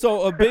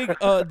big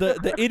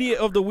the idiot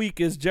of the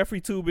week is Jeffrey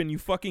Toobin. You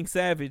fucking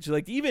savage.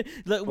 Like, even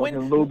like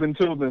when Lubin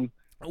Toobin.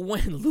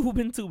 When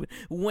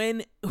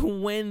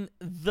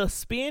the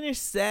Spanish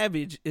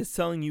savage is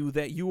telling you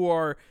that you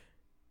are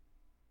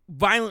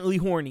violently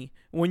horny,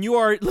 when you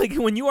are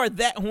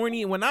that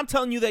horny, when I'm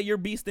telling you that you're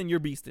beasting, you're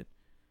beasting.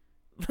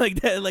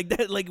 Like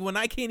that, when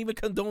I can't even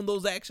condone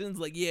those actions,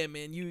 like, yeah,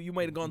 man, you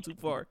might have gone too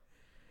far.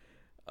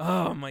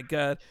 Oh my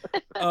god.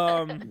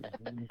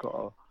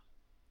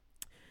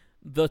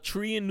 The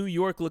tree in New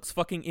York looks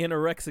fucking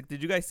anorexic.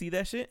 Did you guys see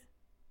that shit?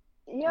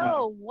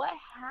 Yo, what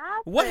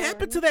happened? What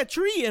happened to that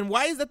tree, and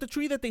why is that the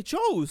tree that they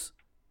chose?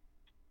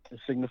 It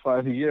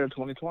signifies the year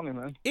 2020,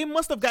 man. It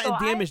must have gotten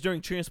damaged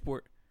during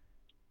transport.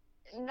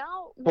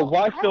 No. But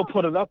why still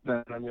put it up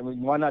then? I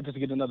mean, why not just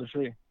get another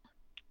tree?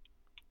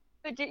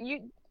 But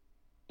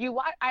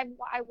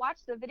I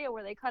watched the video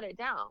where they cut it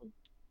down,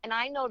 and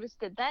I noticed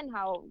it then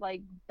how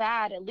like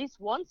bad at least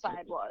one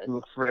side was. It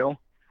looks frail.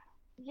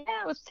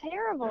 Yeah, it was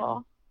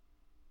terrible.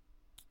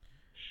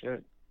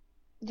 Shit.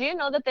 Do you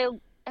know that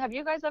have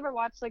you guys ever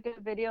watched like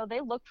a video? They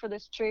looked for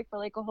this tree for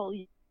like a whole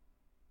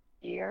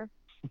year.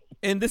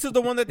 And this is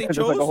the one that they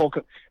chose?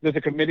 Like there's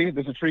a committee?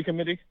 There's a tree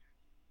committee?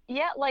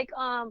 Yeah, like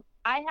I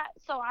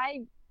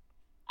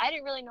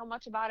didn't really know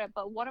much about it,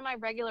 but one of my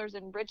regulars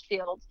in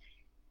Ridgefield,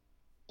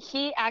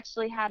 he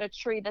actually had a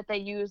tree that they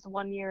used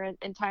one year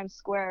in Times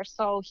Square.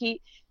 So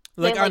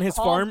like on his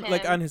farm,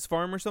 like on his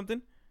farm or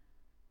something?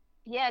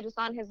 Yeah, just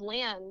on his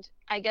land.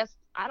 I guess,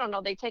 I don't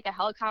know, they take a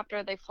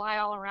helicopter, they fly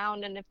all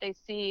around, and if they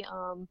see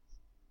a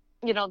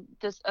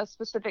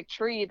specific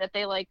tree, that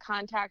they like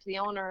contact the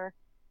owner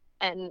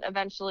and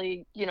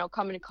eventually,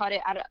 come and cut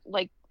it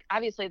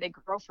obviously they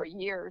grow for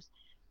years,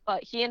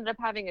 but he ended up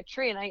having a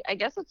tree, and I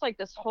guess it's like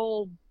this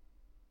whole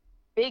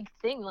big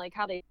thing, like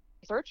how they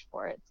search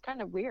for it. It's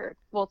kind of weird.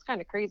 Well, it's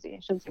kind of crazy. I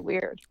shouldn't say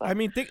weird. But I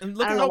mean, I don't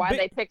know why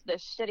they picked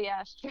this shitty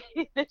ass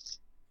tree.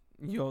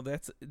 Yo,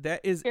 that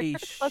is a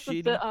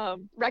shitty. To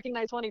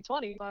recognize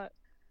 2020, but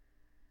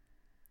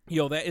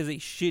yo, that is a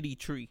shitty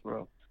tree.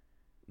 Bro.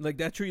 Like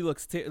that tree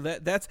looks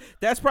that's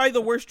probably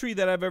the worst tree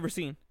that I've ever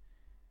seen.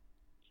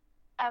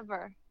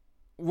 Ever.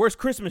 Worst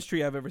Christmas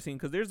tree I've ever seen,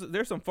 because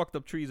there's some fucked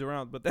up trees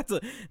around, but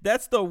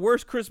that's the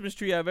worst Christmas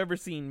tree I've ever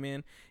seen,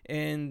 man.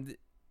 And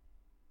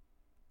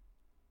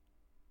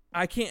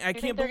I can't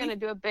believe they're gonna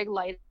do a big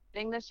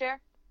lighting this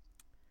year.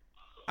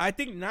 I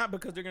think not,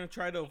 because they're gonna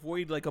try to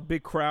avoid like a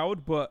big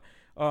crowd. But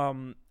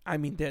I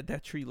mean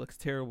that tree looks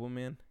terrible,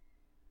 man.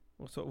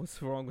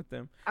 What's wrong with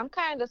them? I'm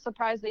kind of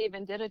surprised they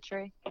even did a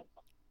tree.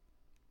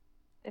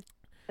 If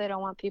they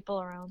don't want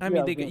people around. I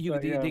mean, they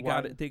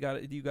got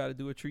it. You got to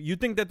do a tree. You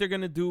think that they're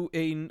gonna do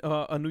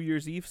a New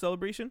Year's Eve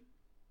celebration?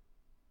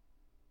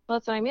 Well,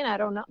 that's what I mean. I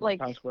don't know. Like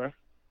Times Square.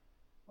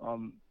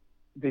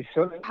 They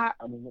shouldn't.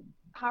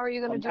 How are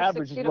you going to do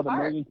 6 feet apart?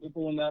 1 million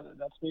people in that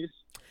space.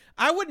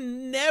 I would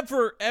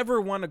never ever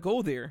want to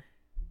go there.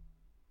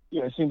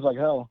 Yeah, it seems like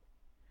hell.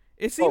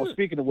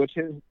 Speaking of which,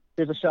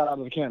 here's a shout out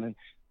to the cannon.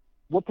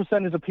 What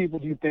percentage of people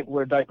do you think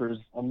wear diapers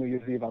on New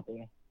Year's Eve out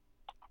there?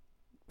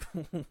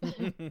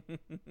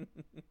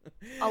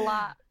 A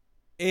lot.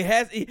 It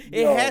has to.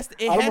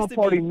 I don't want to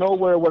party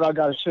nowhere where I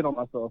got to shit on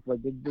myself.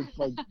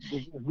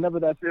 It's never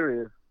that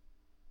serious.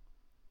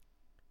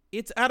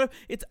 It's out of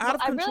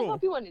control. I really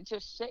hope you wouldn't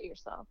just shit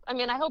yourself. I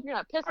mean, I hope you're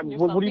not pissing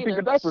yourself. What do you think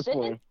the diaper's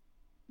for?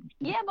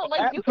 Yeah, but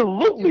like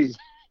absolutely.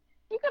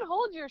 You could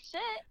hold your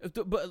shit.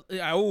 But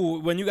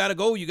when you gotta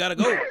go, you gotta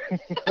go.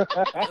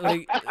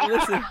 Like,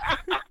 listen,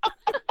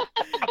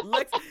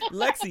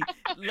 Lexi,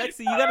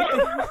 you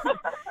gotta think.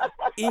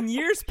 In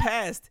years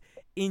past,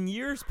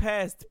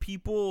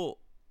 people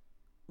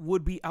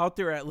would be out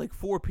there at like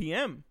 4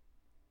 p.m.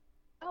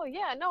 Oh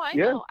yeah, no, I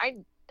know. I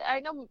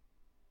know.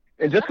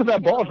 And just because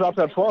that ball drops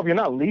at 12, you're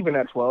not leaving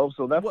at 12.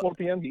 So that 4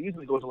 p.m. you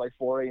easily go to like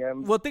 4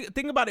 a.m. Well,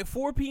 think about it.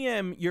 4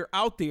 p.m. you're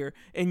out there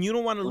and you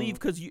don't want to leave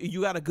because you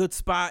got a good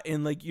spot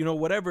and like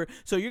whatever.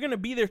 So you're gonna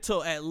be there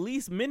till at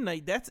least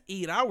midnight. That's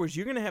 8 hours.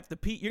 You're gonna have to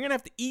pee. You're gonna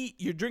have to eat.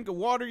 You're drinking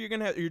water.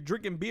 You're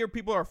drinking beer.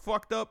 People are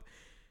fucked up.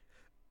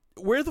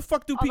 Where the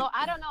fuck do people?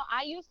 I don't know.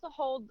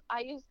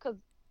 Because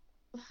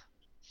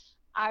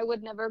I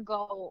would never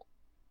go.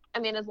 I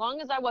mean, as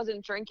long as I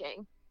wasn't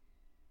drinking,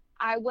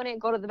 I wouldn't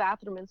go to the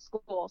bathroom in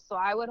school. So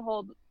I would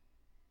hold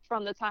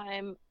from the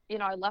time,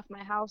 I left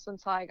my house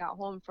until I got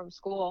home from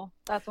school.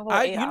 That's a whole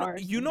 8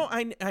 hours.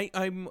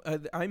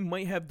 I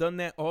might have done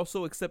that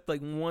also, except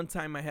like one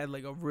time I had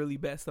like a really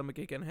bad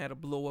stomachache and I had to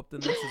blow up the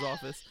nurse's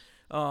office.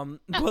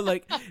 But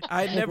like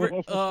I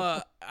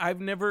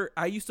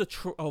used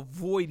to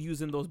avoid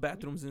using those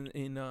bathrooms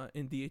in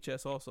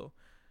DHS also.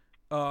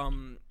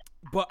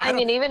 But I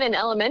mean, even in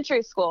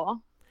elementary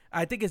school,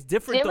 I think it's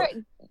different.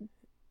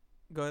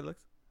 Go ahead,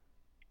 Lex.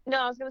 No,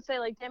 I was gonna say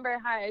like Danbury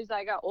High. As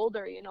I got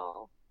older, you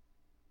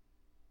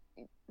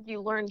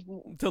learned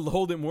to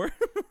hold it more.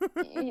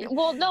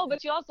 Well, no,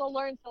 but you also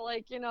learned to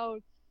like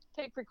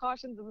take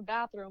precautions in the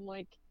bathroom.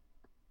 Like,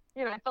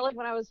 I felt like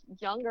when I was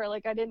younger,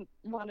 like I didn't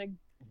want to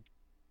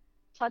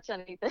touch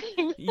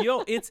anything.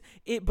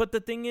 But the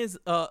thing is,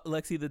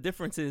 Lexi, the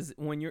difference is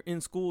when you're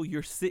in school,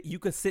 you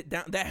could sit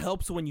down. That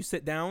helps when you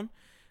sit down.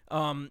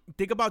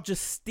 Think about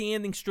just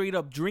standing straight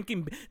up,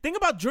 drinking. Think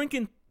about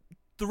drinking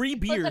 3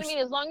 beers. Listen, I mean,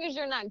 as long as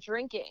you're not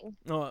drinking,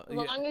 as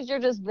long as you're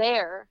just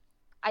there,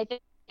 I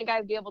think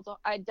I'd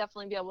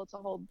definitely be able to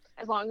hold,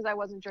 as long as I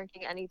wasn't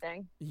drinking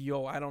anything.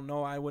 Yo, I don't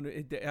know. I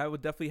would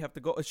definitely have to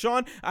go.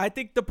 Sean, I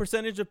think the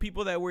percentage of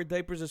people that wear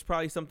diapers is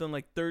probably something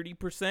like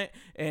 30%,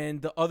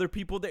 and the other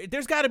people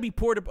there's got to be a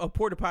porta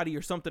potty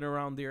or something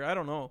around there. I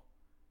don't know.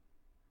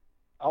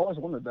 I always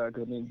wondered that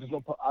because I mean, there's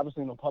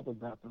obviously no public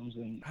bathrooms,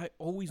 and I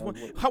always want.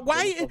 what, How, what the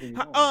why? fuck are you doing?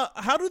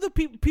 How do the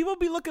people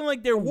be looking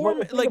like they're warm?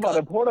 Think Like about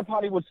it. Porta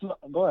potty would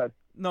go ahead.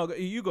 no,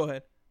 you go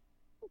ahead.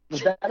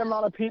 With that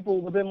amount of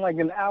people within like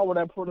an hour,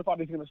 that porta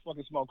potty's gonna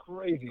fucking smell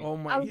crazy. Oh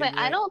my! I was like,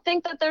 right. I don't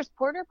think that there's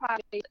porta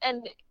potties,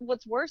 and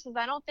what's worse is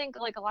I don't think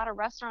like a lot of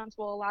restaurants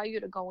will allow you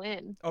to go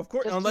in. Of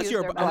course, just to unless use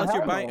you're their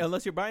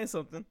unless you're buying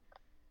something.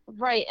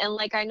 Right, and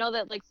like I know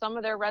that like some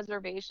of their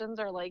reservations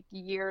are like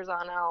years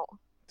on out.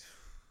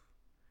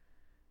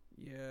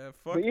 Yeah,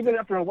 fuck. But even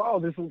after a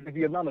while, this is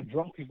the amount of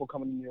drunk people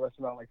coming in your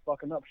restaurant, like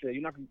fucking up shit.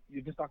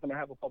 You're just not gonna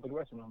have a public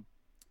restaurant.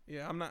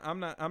 Yeah,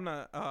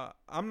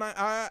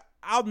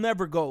 I'll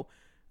never go.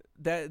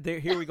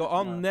 Here we go.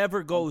 I'll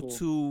never go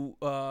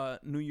to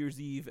New Year's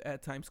Eve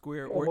at Times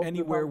Square or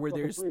anywhere where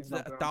there's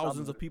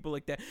thousands of people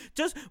like that.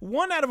 Just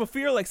one out of a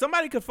fear, like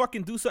somebody could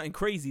fucking do something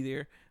crazy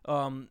there.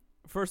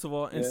 First of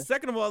all, and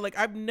second of all, like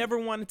I've never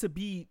wanted to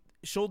be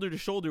shoulder to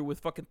shoulder with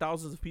fucking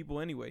thousands of people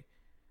anyway.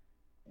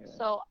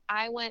 So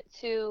I went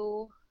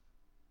to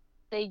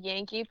the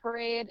Yankee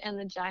parade and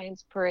the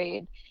Giants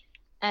parade,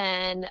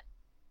 and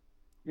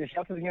shout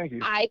out to the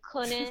Yankees. I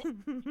couldn't.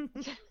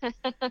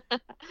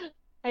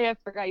 Hey, I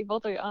forgot you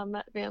both are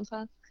Met fans,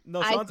 huh?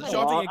 No, Sean's a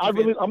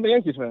Yankee fan. I'm a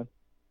Yankees fan.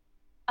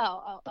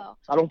 Oh.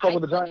 I don't fuck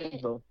with the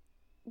Giants though.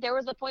 There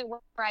was a point where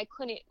I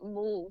couldn't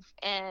move,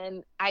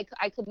 and I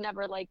could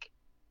never like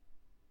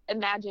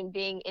imagine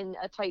being in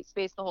a tight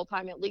space the whole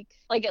time. At least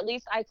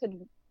I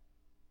could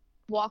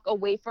walk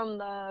away from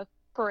the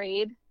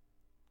parade,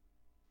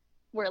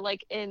 where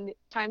like in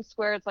Times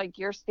Square it's like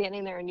you're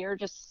standing there and you're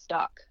just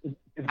stuck.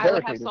 I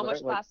would have so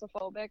much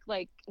claustrophobic.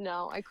 Like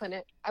no, I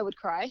couldn't. I would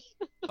cry.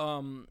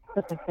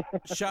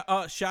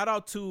 Shout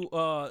out to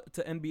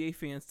NBA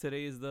fans.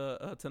 Tonight is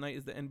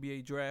the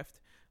NBA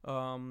draft.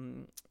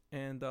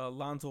 And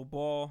Lonzo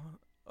Ball,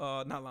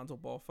 not Lonzo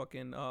Ball,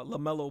 fucking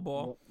LaMelo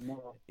Ball.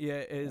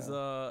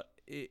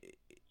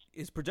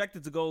 Is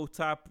projected to go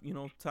top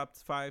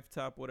 5,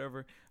 top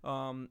whatever.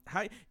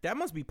 That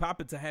must be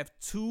popping to have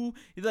two.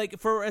 Like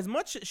for as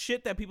much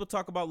shit that people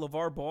talk about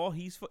LeVar Ball,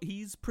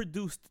 he's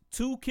produced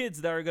 2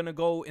 kids that are gonna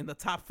go in the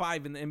top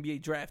 5 in the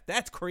NBA draft.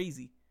 That's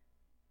crazy.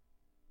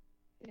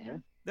 Yeah.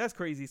 That's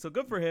crazy. So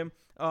good for him.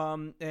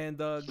 And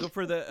good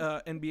for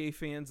the NBA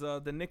fans.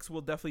 The Knicks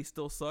will definitely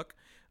still suck.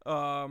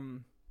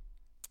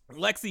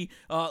 Lexi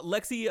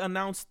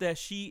announced that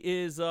she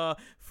is due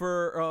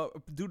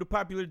to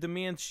popular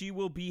demand, she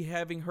will be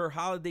having her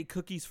holiday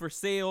cookies for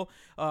sale.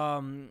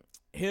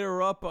 Hit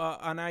her up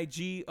on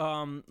IG.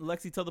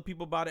 Lexi, tell the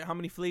people about it. How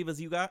many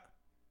flavors you got?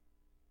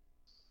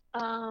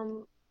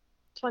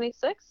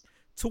 26.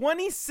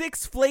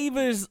 26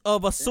 flavors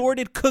of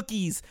assorted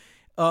cookies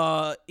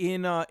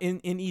in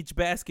each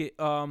basket.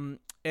 And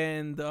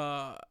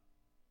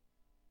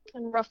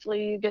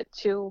roughly you get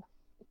 2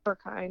 per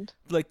kind.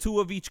 Like 2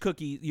 of each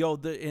cookie. Yo,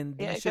 these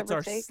shits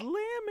are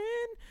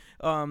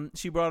slamming.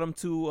 She brought them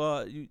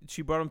to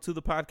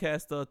the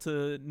podcast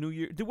to New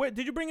Year.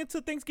 Did you bring it to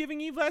Thanksgiving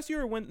Eve last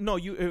year or when? No,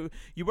 you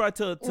brought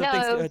it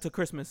to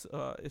Christmas.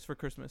 It's for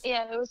Christmas.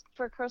 Yeah, it was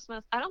for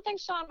Christmas. I don't think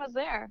Sean was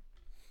there.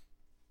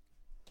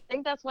 I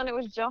think that's when it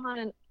was Johan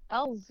and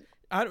Els.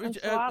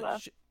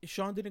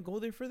 Sean didn't go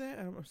there for that.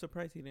 I'm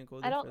surprised he didn't go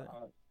there for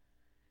that.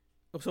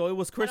 So it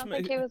was Christmas. I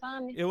don't think he was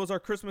on. It was our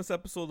Christmas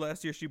episode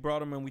last year. She brought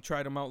them and we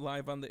tried them out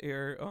live on the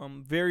air.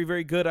 Very,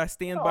 very good. I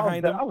stand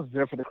behind them. I was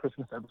there for the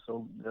Christmas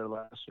episode there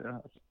last year.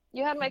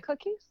 You had my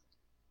cookies?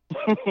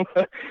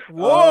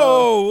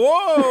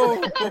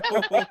 Whoa.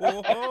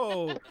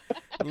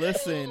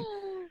 Listen,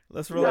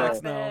 let's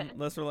relax now.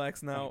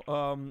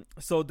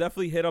 So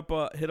definitely hit up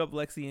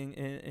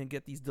Lexi and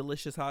get these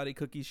delicious holiday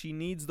cookies. She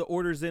needs the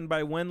orders in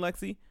by when,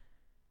 Lexi?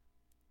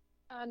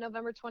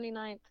 November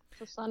 29th.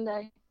 So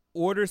Sunday.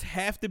 Orders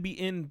have to be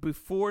in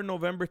before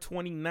November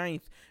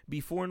 29th.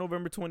 Before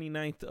November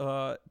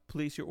 29th,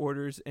 place your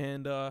orders,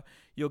 and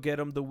you'll get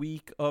them the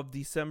week of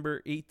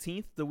December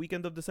 18th. The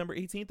weekend of December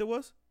 18th it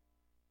was?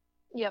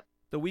 Yep.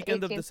 The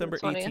weekend of December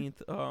 18th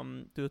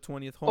to the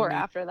 20th. Or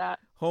after that.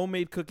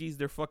 Homemade cookies.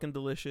 They're fucking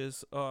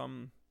delicious.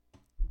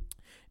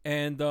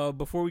 And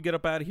before we get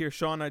up out of here,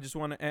 Sean, I just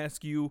want to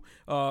ask you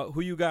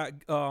who you got,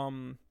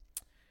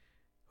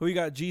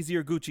 Jeezy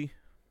or Gucci?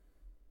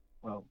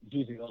 Well,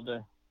 Jeezy all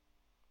day.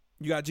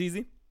 You got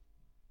Jeezy?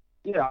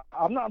 Yeah,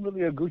 I'm not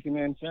really a Gucci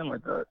Man fan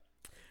like that.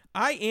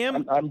 I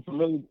am. I'm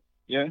familiar.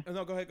 Yeah.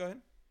 No, go ahead.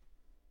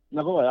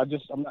 No, go ahead.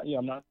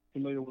 I'm not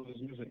familiar with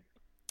his music.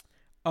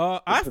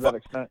 I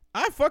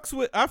fucks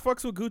with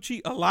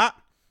Gucci a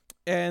lot,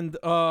 and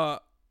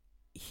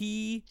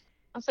he.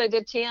 I'm sorry.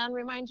 Did Tian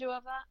remind you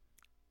of that?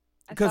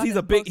 Because he's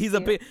a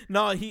big.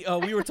 No,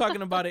 we were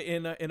talking about it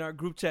in our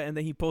group chat, and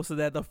then he posted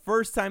that the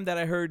first time that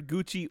I heard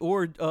Gucci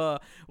or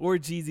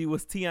Jeezy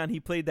was Tian. He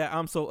played that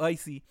 "I'm So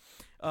Icy."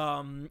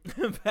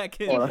 Back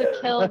in. He used to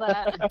kill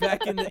that.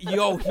 Back in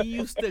he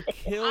used to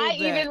kill. I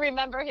even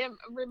remember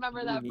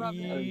that from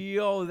him.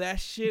 Yo,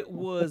 that shit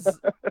was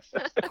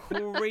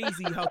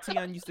crazy. How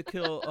Tian used to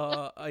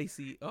kill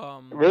Icy.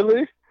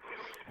 Really?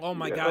 Oh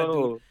my god,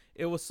 dude.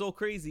 It was so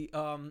crazy.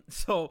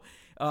 So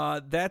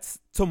That's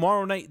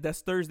tomorrow night.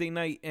 That's Thursday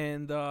night,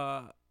 and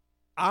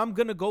I'm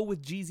gonna go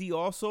with Jeezy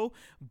also,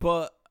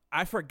 but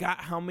I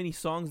forgot how many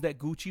songs that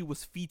Gucci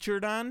was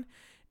featured on,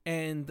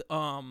 and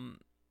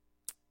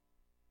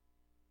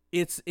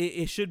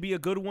it should be a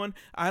good one.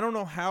 I don't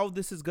know how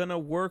this is gonna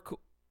work.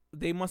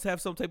 They must have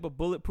some type of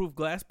bulletproof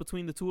glass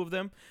between the two of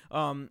them.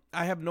 I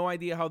have no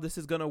idea how this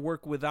is gonna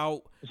work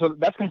without. So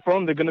that's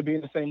confirmed. They're gonna be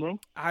in the same room.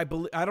 I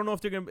don't know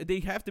if they're gonna.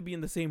 They have to be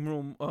in the same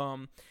room.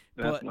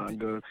 That's not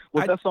good.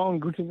 What's that song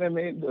Gucci Mane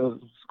made?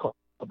 It's called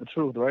 "The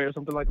Truth," right, or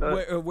something like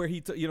that. Where he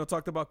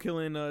talked about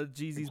killing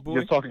Jeezy's boy.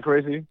 Just talking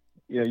crazy.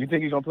 Yeah, you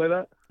think he's gonna play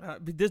that?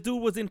 This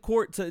dude was in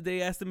court.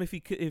 They asked him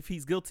if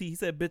he's guilty. He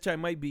said, "Bitch, I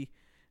might be."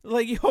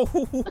 Like, yo,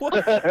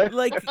 what?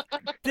 Like,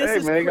 this hey,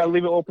 is man, you gotta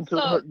leave it open to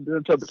the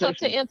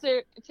interpretation.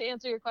 So to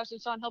answer your question,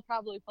 Sean, he'll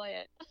probably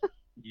play it.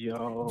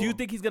 Yo. Do you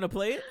think he's gonna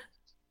play it?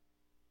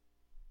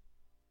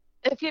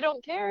 If you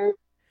don't care.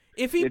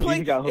 If he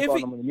plays,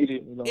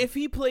 if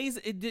he plays,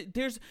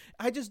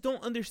 I just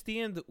don't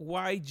understand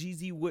why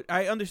Jeezy would.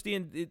 I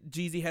understand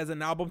Jeezy has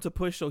an album to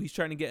push, so he's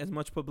trying to get as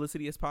much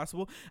publicity as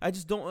possible. I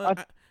just don't.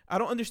 I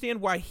don't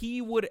understand why he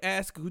would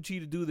ask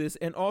Gucci to do this,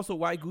 and also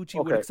why Gucci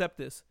would accept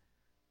this.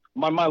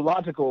 My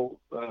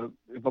logical,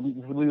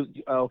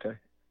 okay.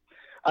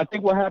 I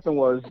think what happened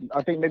was,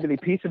 I think maybe they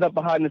pieced it up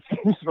behind the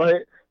scenes,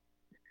 right?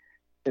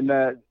 In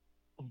that,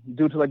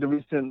 due to like the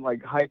recent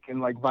like hike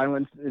in like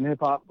violence in hip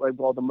hop, like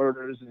all the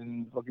murders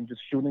and fucking just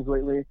shootings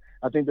lately,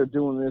 I think they're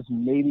doing this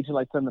maybe to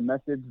like send a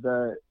message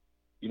that,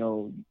 you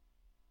know,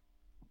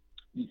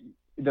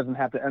 it doesn't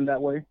have to end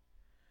that way.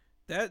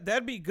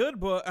 That'd be good,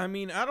 but I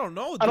mean, I don't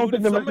know. Dude. I don't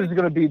think the message is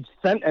going to be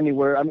sent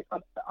anywhere. I mean,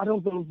 I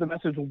don't think the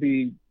message will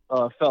be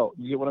felt.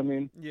 You get what I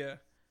mean? Yeah.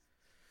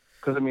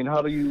 Because I mean,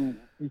 how do you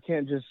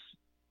can't just.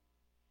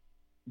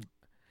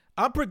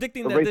 I'm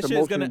predicting that this shit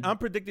is gonna. I'm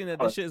predicting that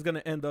this shit is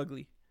gonna end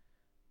ugly.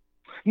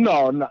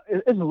 No,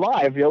 it's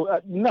live, yo.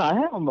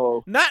 Hell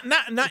no.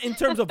 Not in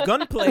terms of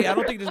gunplay. I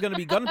don't think there's gonna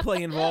be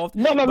gunplay involved.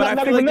 No, but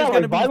not even that.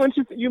 Like violence.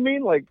 You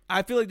mean like?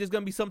 I feel like there's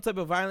gonna be some type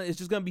of violence. It's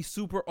just gonna be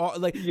super.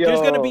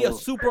 There's gonna be a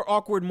super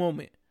awkward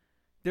moment.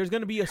 There's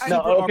gonna be a super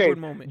awkward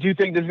moment. Do you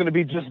think there's gonna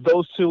be just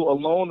those two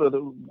alone,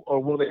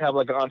 or will they have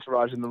like an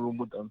entourage in the room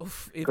with them?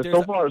 Because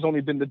so far it's only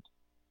been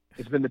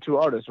the two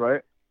artists,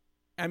 right?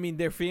 I mean,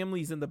 their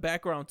families in the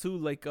background too.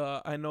 Like,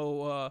 I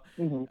know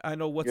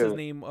what's his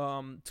name.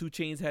 2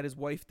 Chainz had his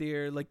wife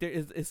there. Like, there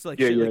is, it's like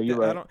shit like that.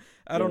 Right.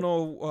 I don't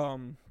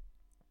know.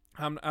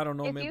 I don't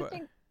know,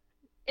 man.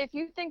 If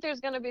you think there's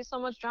gonna be so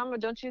much drama,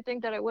 don't you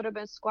think that it would have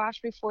been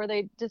squashed before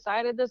they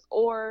decided this,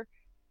 or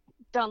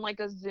done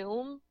like a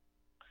Zoom?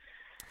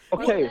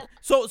 Okay,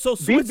 so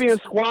these being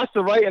squashed,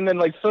 right, and then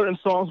like certain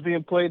songs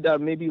being played that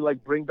maybe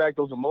like bring back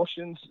those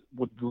emotions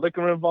with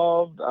liquor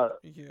involved.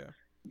 Yeah.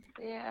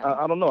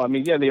 I don't know. I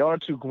mean, yeah, they are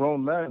two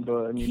grown men,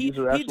 but I mean, these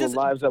are actual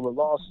lives that were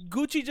lost.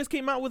 Gucci just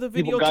came out with a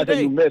video guys today.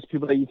 That you miss,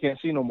 people that you can't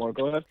see no more.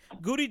 Go ahead.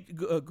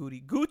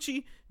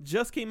 Gucci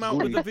just came out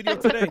with a video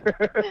today.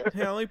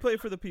 Hang on, let me play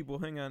it for the people.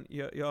 Hang on,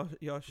 y'all.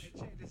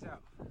 Check this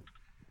out.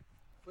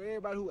 For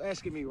everybody who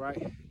asking me,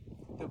 right?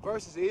 The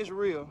verses is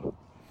real.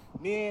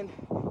 Me and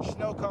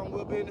Snow Cone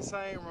will be in the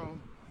same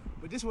room,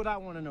 but this is what I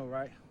want to know,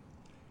 right?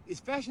 Is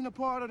fashion a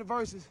part of the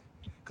verses?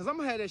 Cause I'm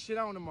gonna have that shit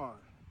on tomorrow.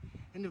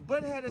 And if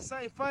Buddy had the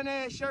same fun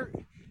ass shirt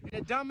and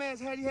the dumb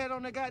ass hat he had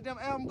on the goddamn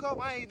album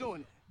cover, I ain't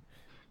doing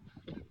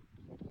it.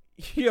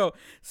 Yo,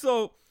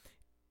 so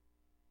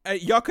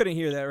y'all couldn't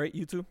hear that, right?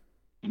 You two?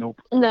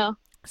 Nope. No.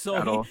 So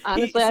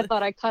honestly, I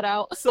thought I cut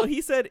out. So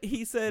he said,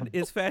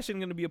 is fashion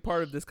going to be a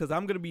part of this? Because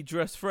I'm going to be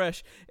dressed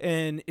fresh,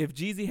 and if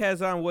Jeezy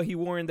has on what he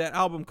wore in that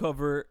album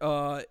cover,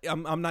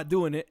 I'm not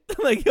doing it.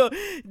 Like, yo,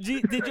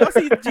 did y'all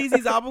see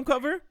Jeezy's album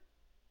cover?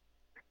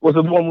 Was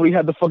it the one where he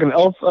had the fucking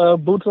elf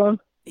boots on?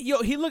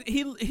 Yo, he looks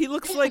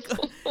like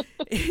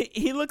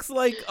he looks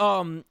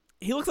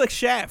like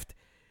Shaft.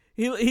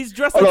 He's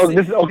dressed.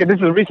 This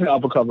is a recent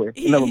album cover.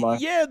 Never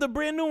mind. Yeah, the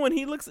brand new one.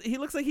 He looks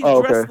like he's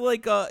dressed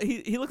like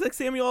he looks like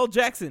Samuel L.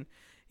 Jackson.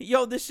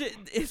 Yo, this shit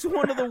is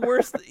one of the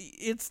worst.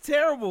 It's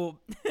terrible.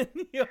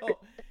 Yo,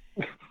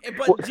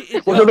 but was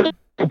it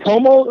a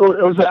promo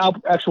or was it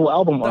actual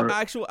album art? The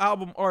actual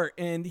album art,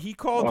 and he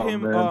called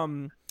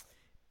him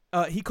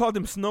he called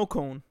him Snow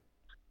Cone.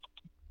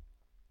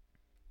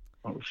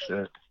 Oh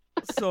shit.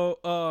 So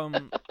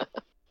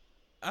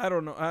I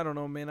don't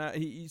know, man.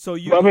 He's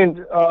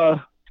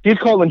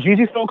calling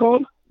Jeezy Snow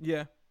Cone?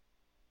 Yeah.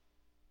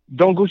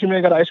 Don't Gucci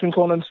Mane got an ice cream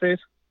cone on his face?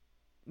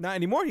 Not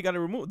anymore. He got it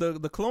removed.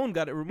 The clone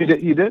got it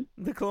removed. He did?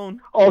 The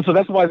clone. Oh, so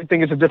that's why they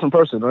think it's a different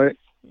person, right?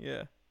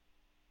 Yeah.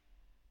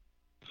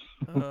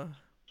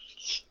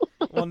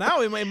 Well,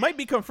 now it might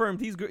be confirmed.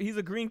 He's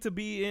agreeing to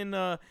be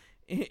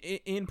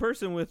in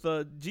person with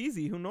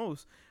Jeezy. Who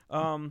knows?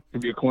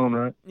 He'd be a clone,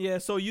 right? Yeah.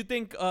 So you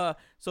think?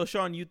 So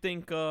Sean, you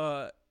think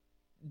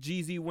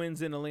Jeezy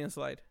wins in a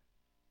landslide?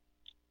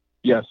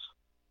 Yes.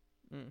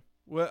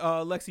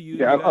 Well, Lexi, you.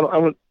 Yeah, I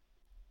would.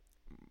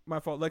 My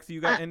fault, Lexi.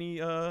 You got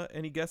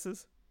any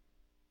guesses?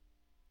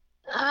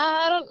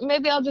 I don't.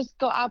 Maybe I'll just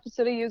go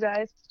opposite of you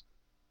guys.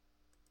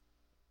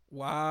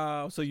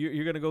 Wow. So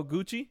you're gonna go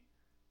Gucci?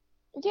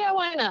 Yeah,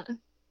 why not?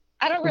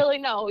 I don't really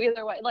know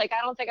either way. Like,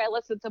 I don't think I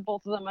listened to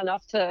both of them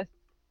enough to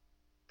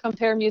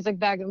compare music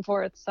back and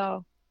forth.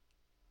 So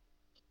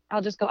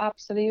I'll just go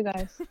opposite of you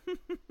guys.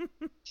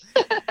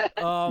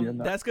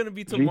 That's gonna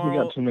be tomorrow.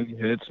 Jeezy got too many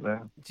hits,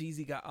 man.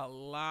 Jeezy got a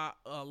lot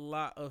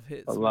of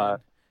hits. A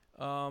lot.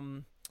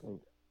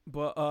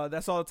 But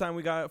that's all the time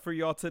we got for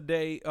y'all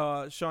today.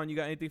 Sean, you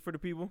got anything for the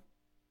people?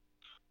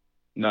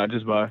 Nah,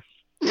 just bye.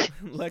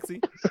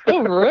 Lexi. So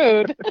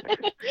rude.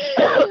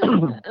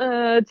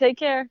 Take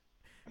care.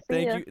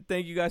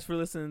 Thank you guys for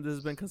listening. This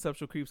has been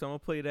Conceptual Creeps. I'm gonna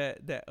play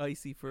that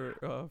icy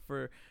for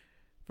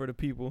the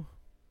people.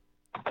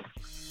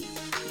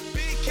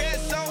 BK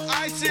so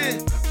icy,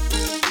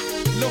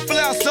 Lil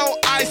Flair so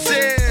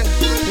icy,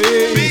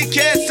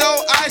 BK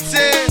so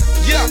icy,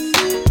 yeah,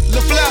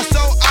 Lil Flair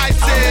so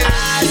icy,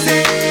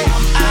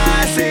 I'm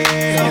icy,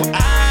 so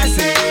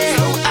icy,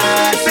 so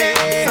icy,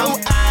 so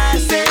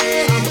icy,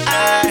 I'm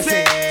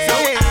icy, so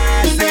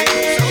icy,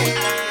 so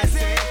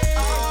icy.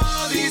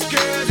 All these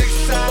girls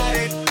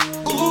excited,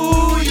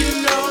 ooh, you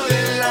know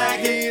they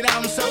like it.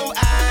 I'm so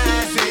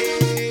icy,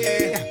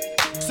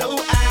 so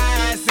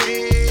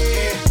icy.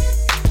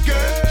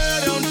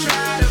 Girl, don't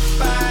try to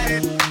fight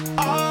it.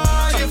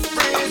 All your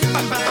friends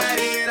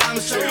invited. I'm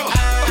so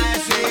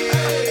icy,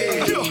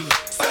 so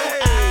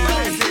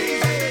icy.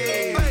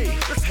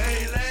 Hey,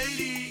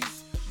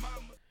 ladies.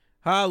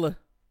 Holla.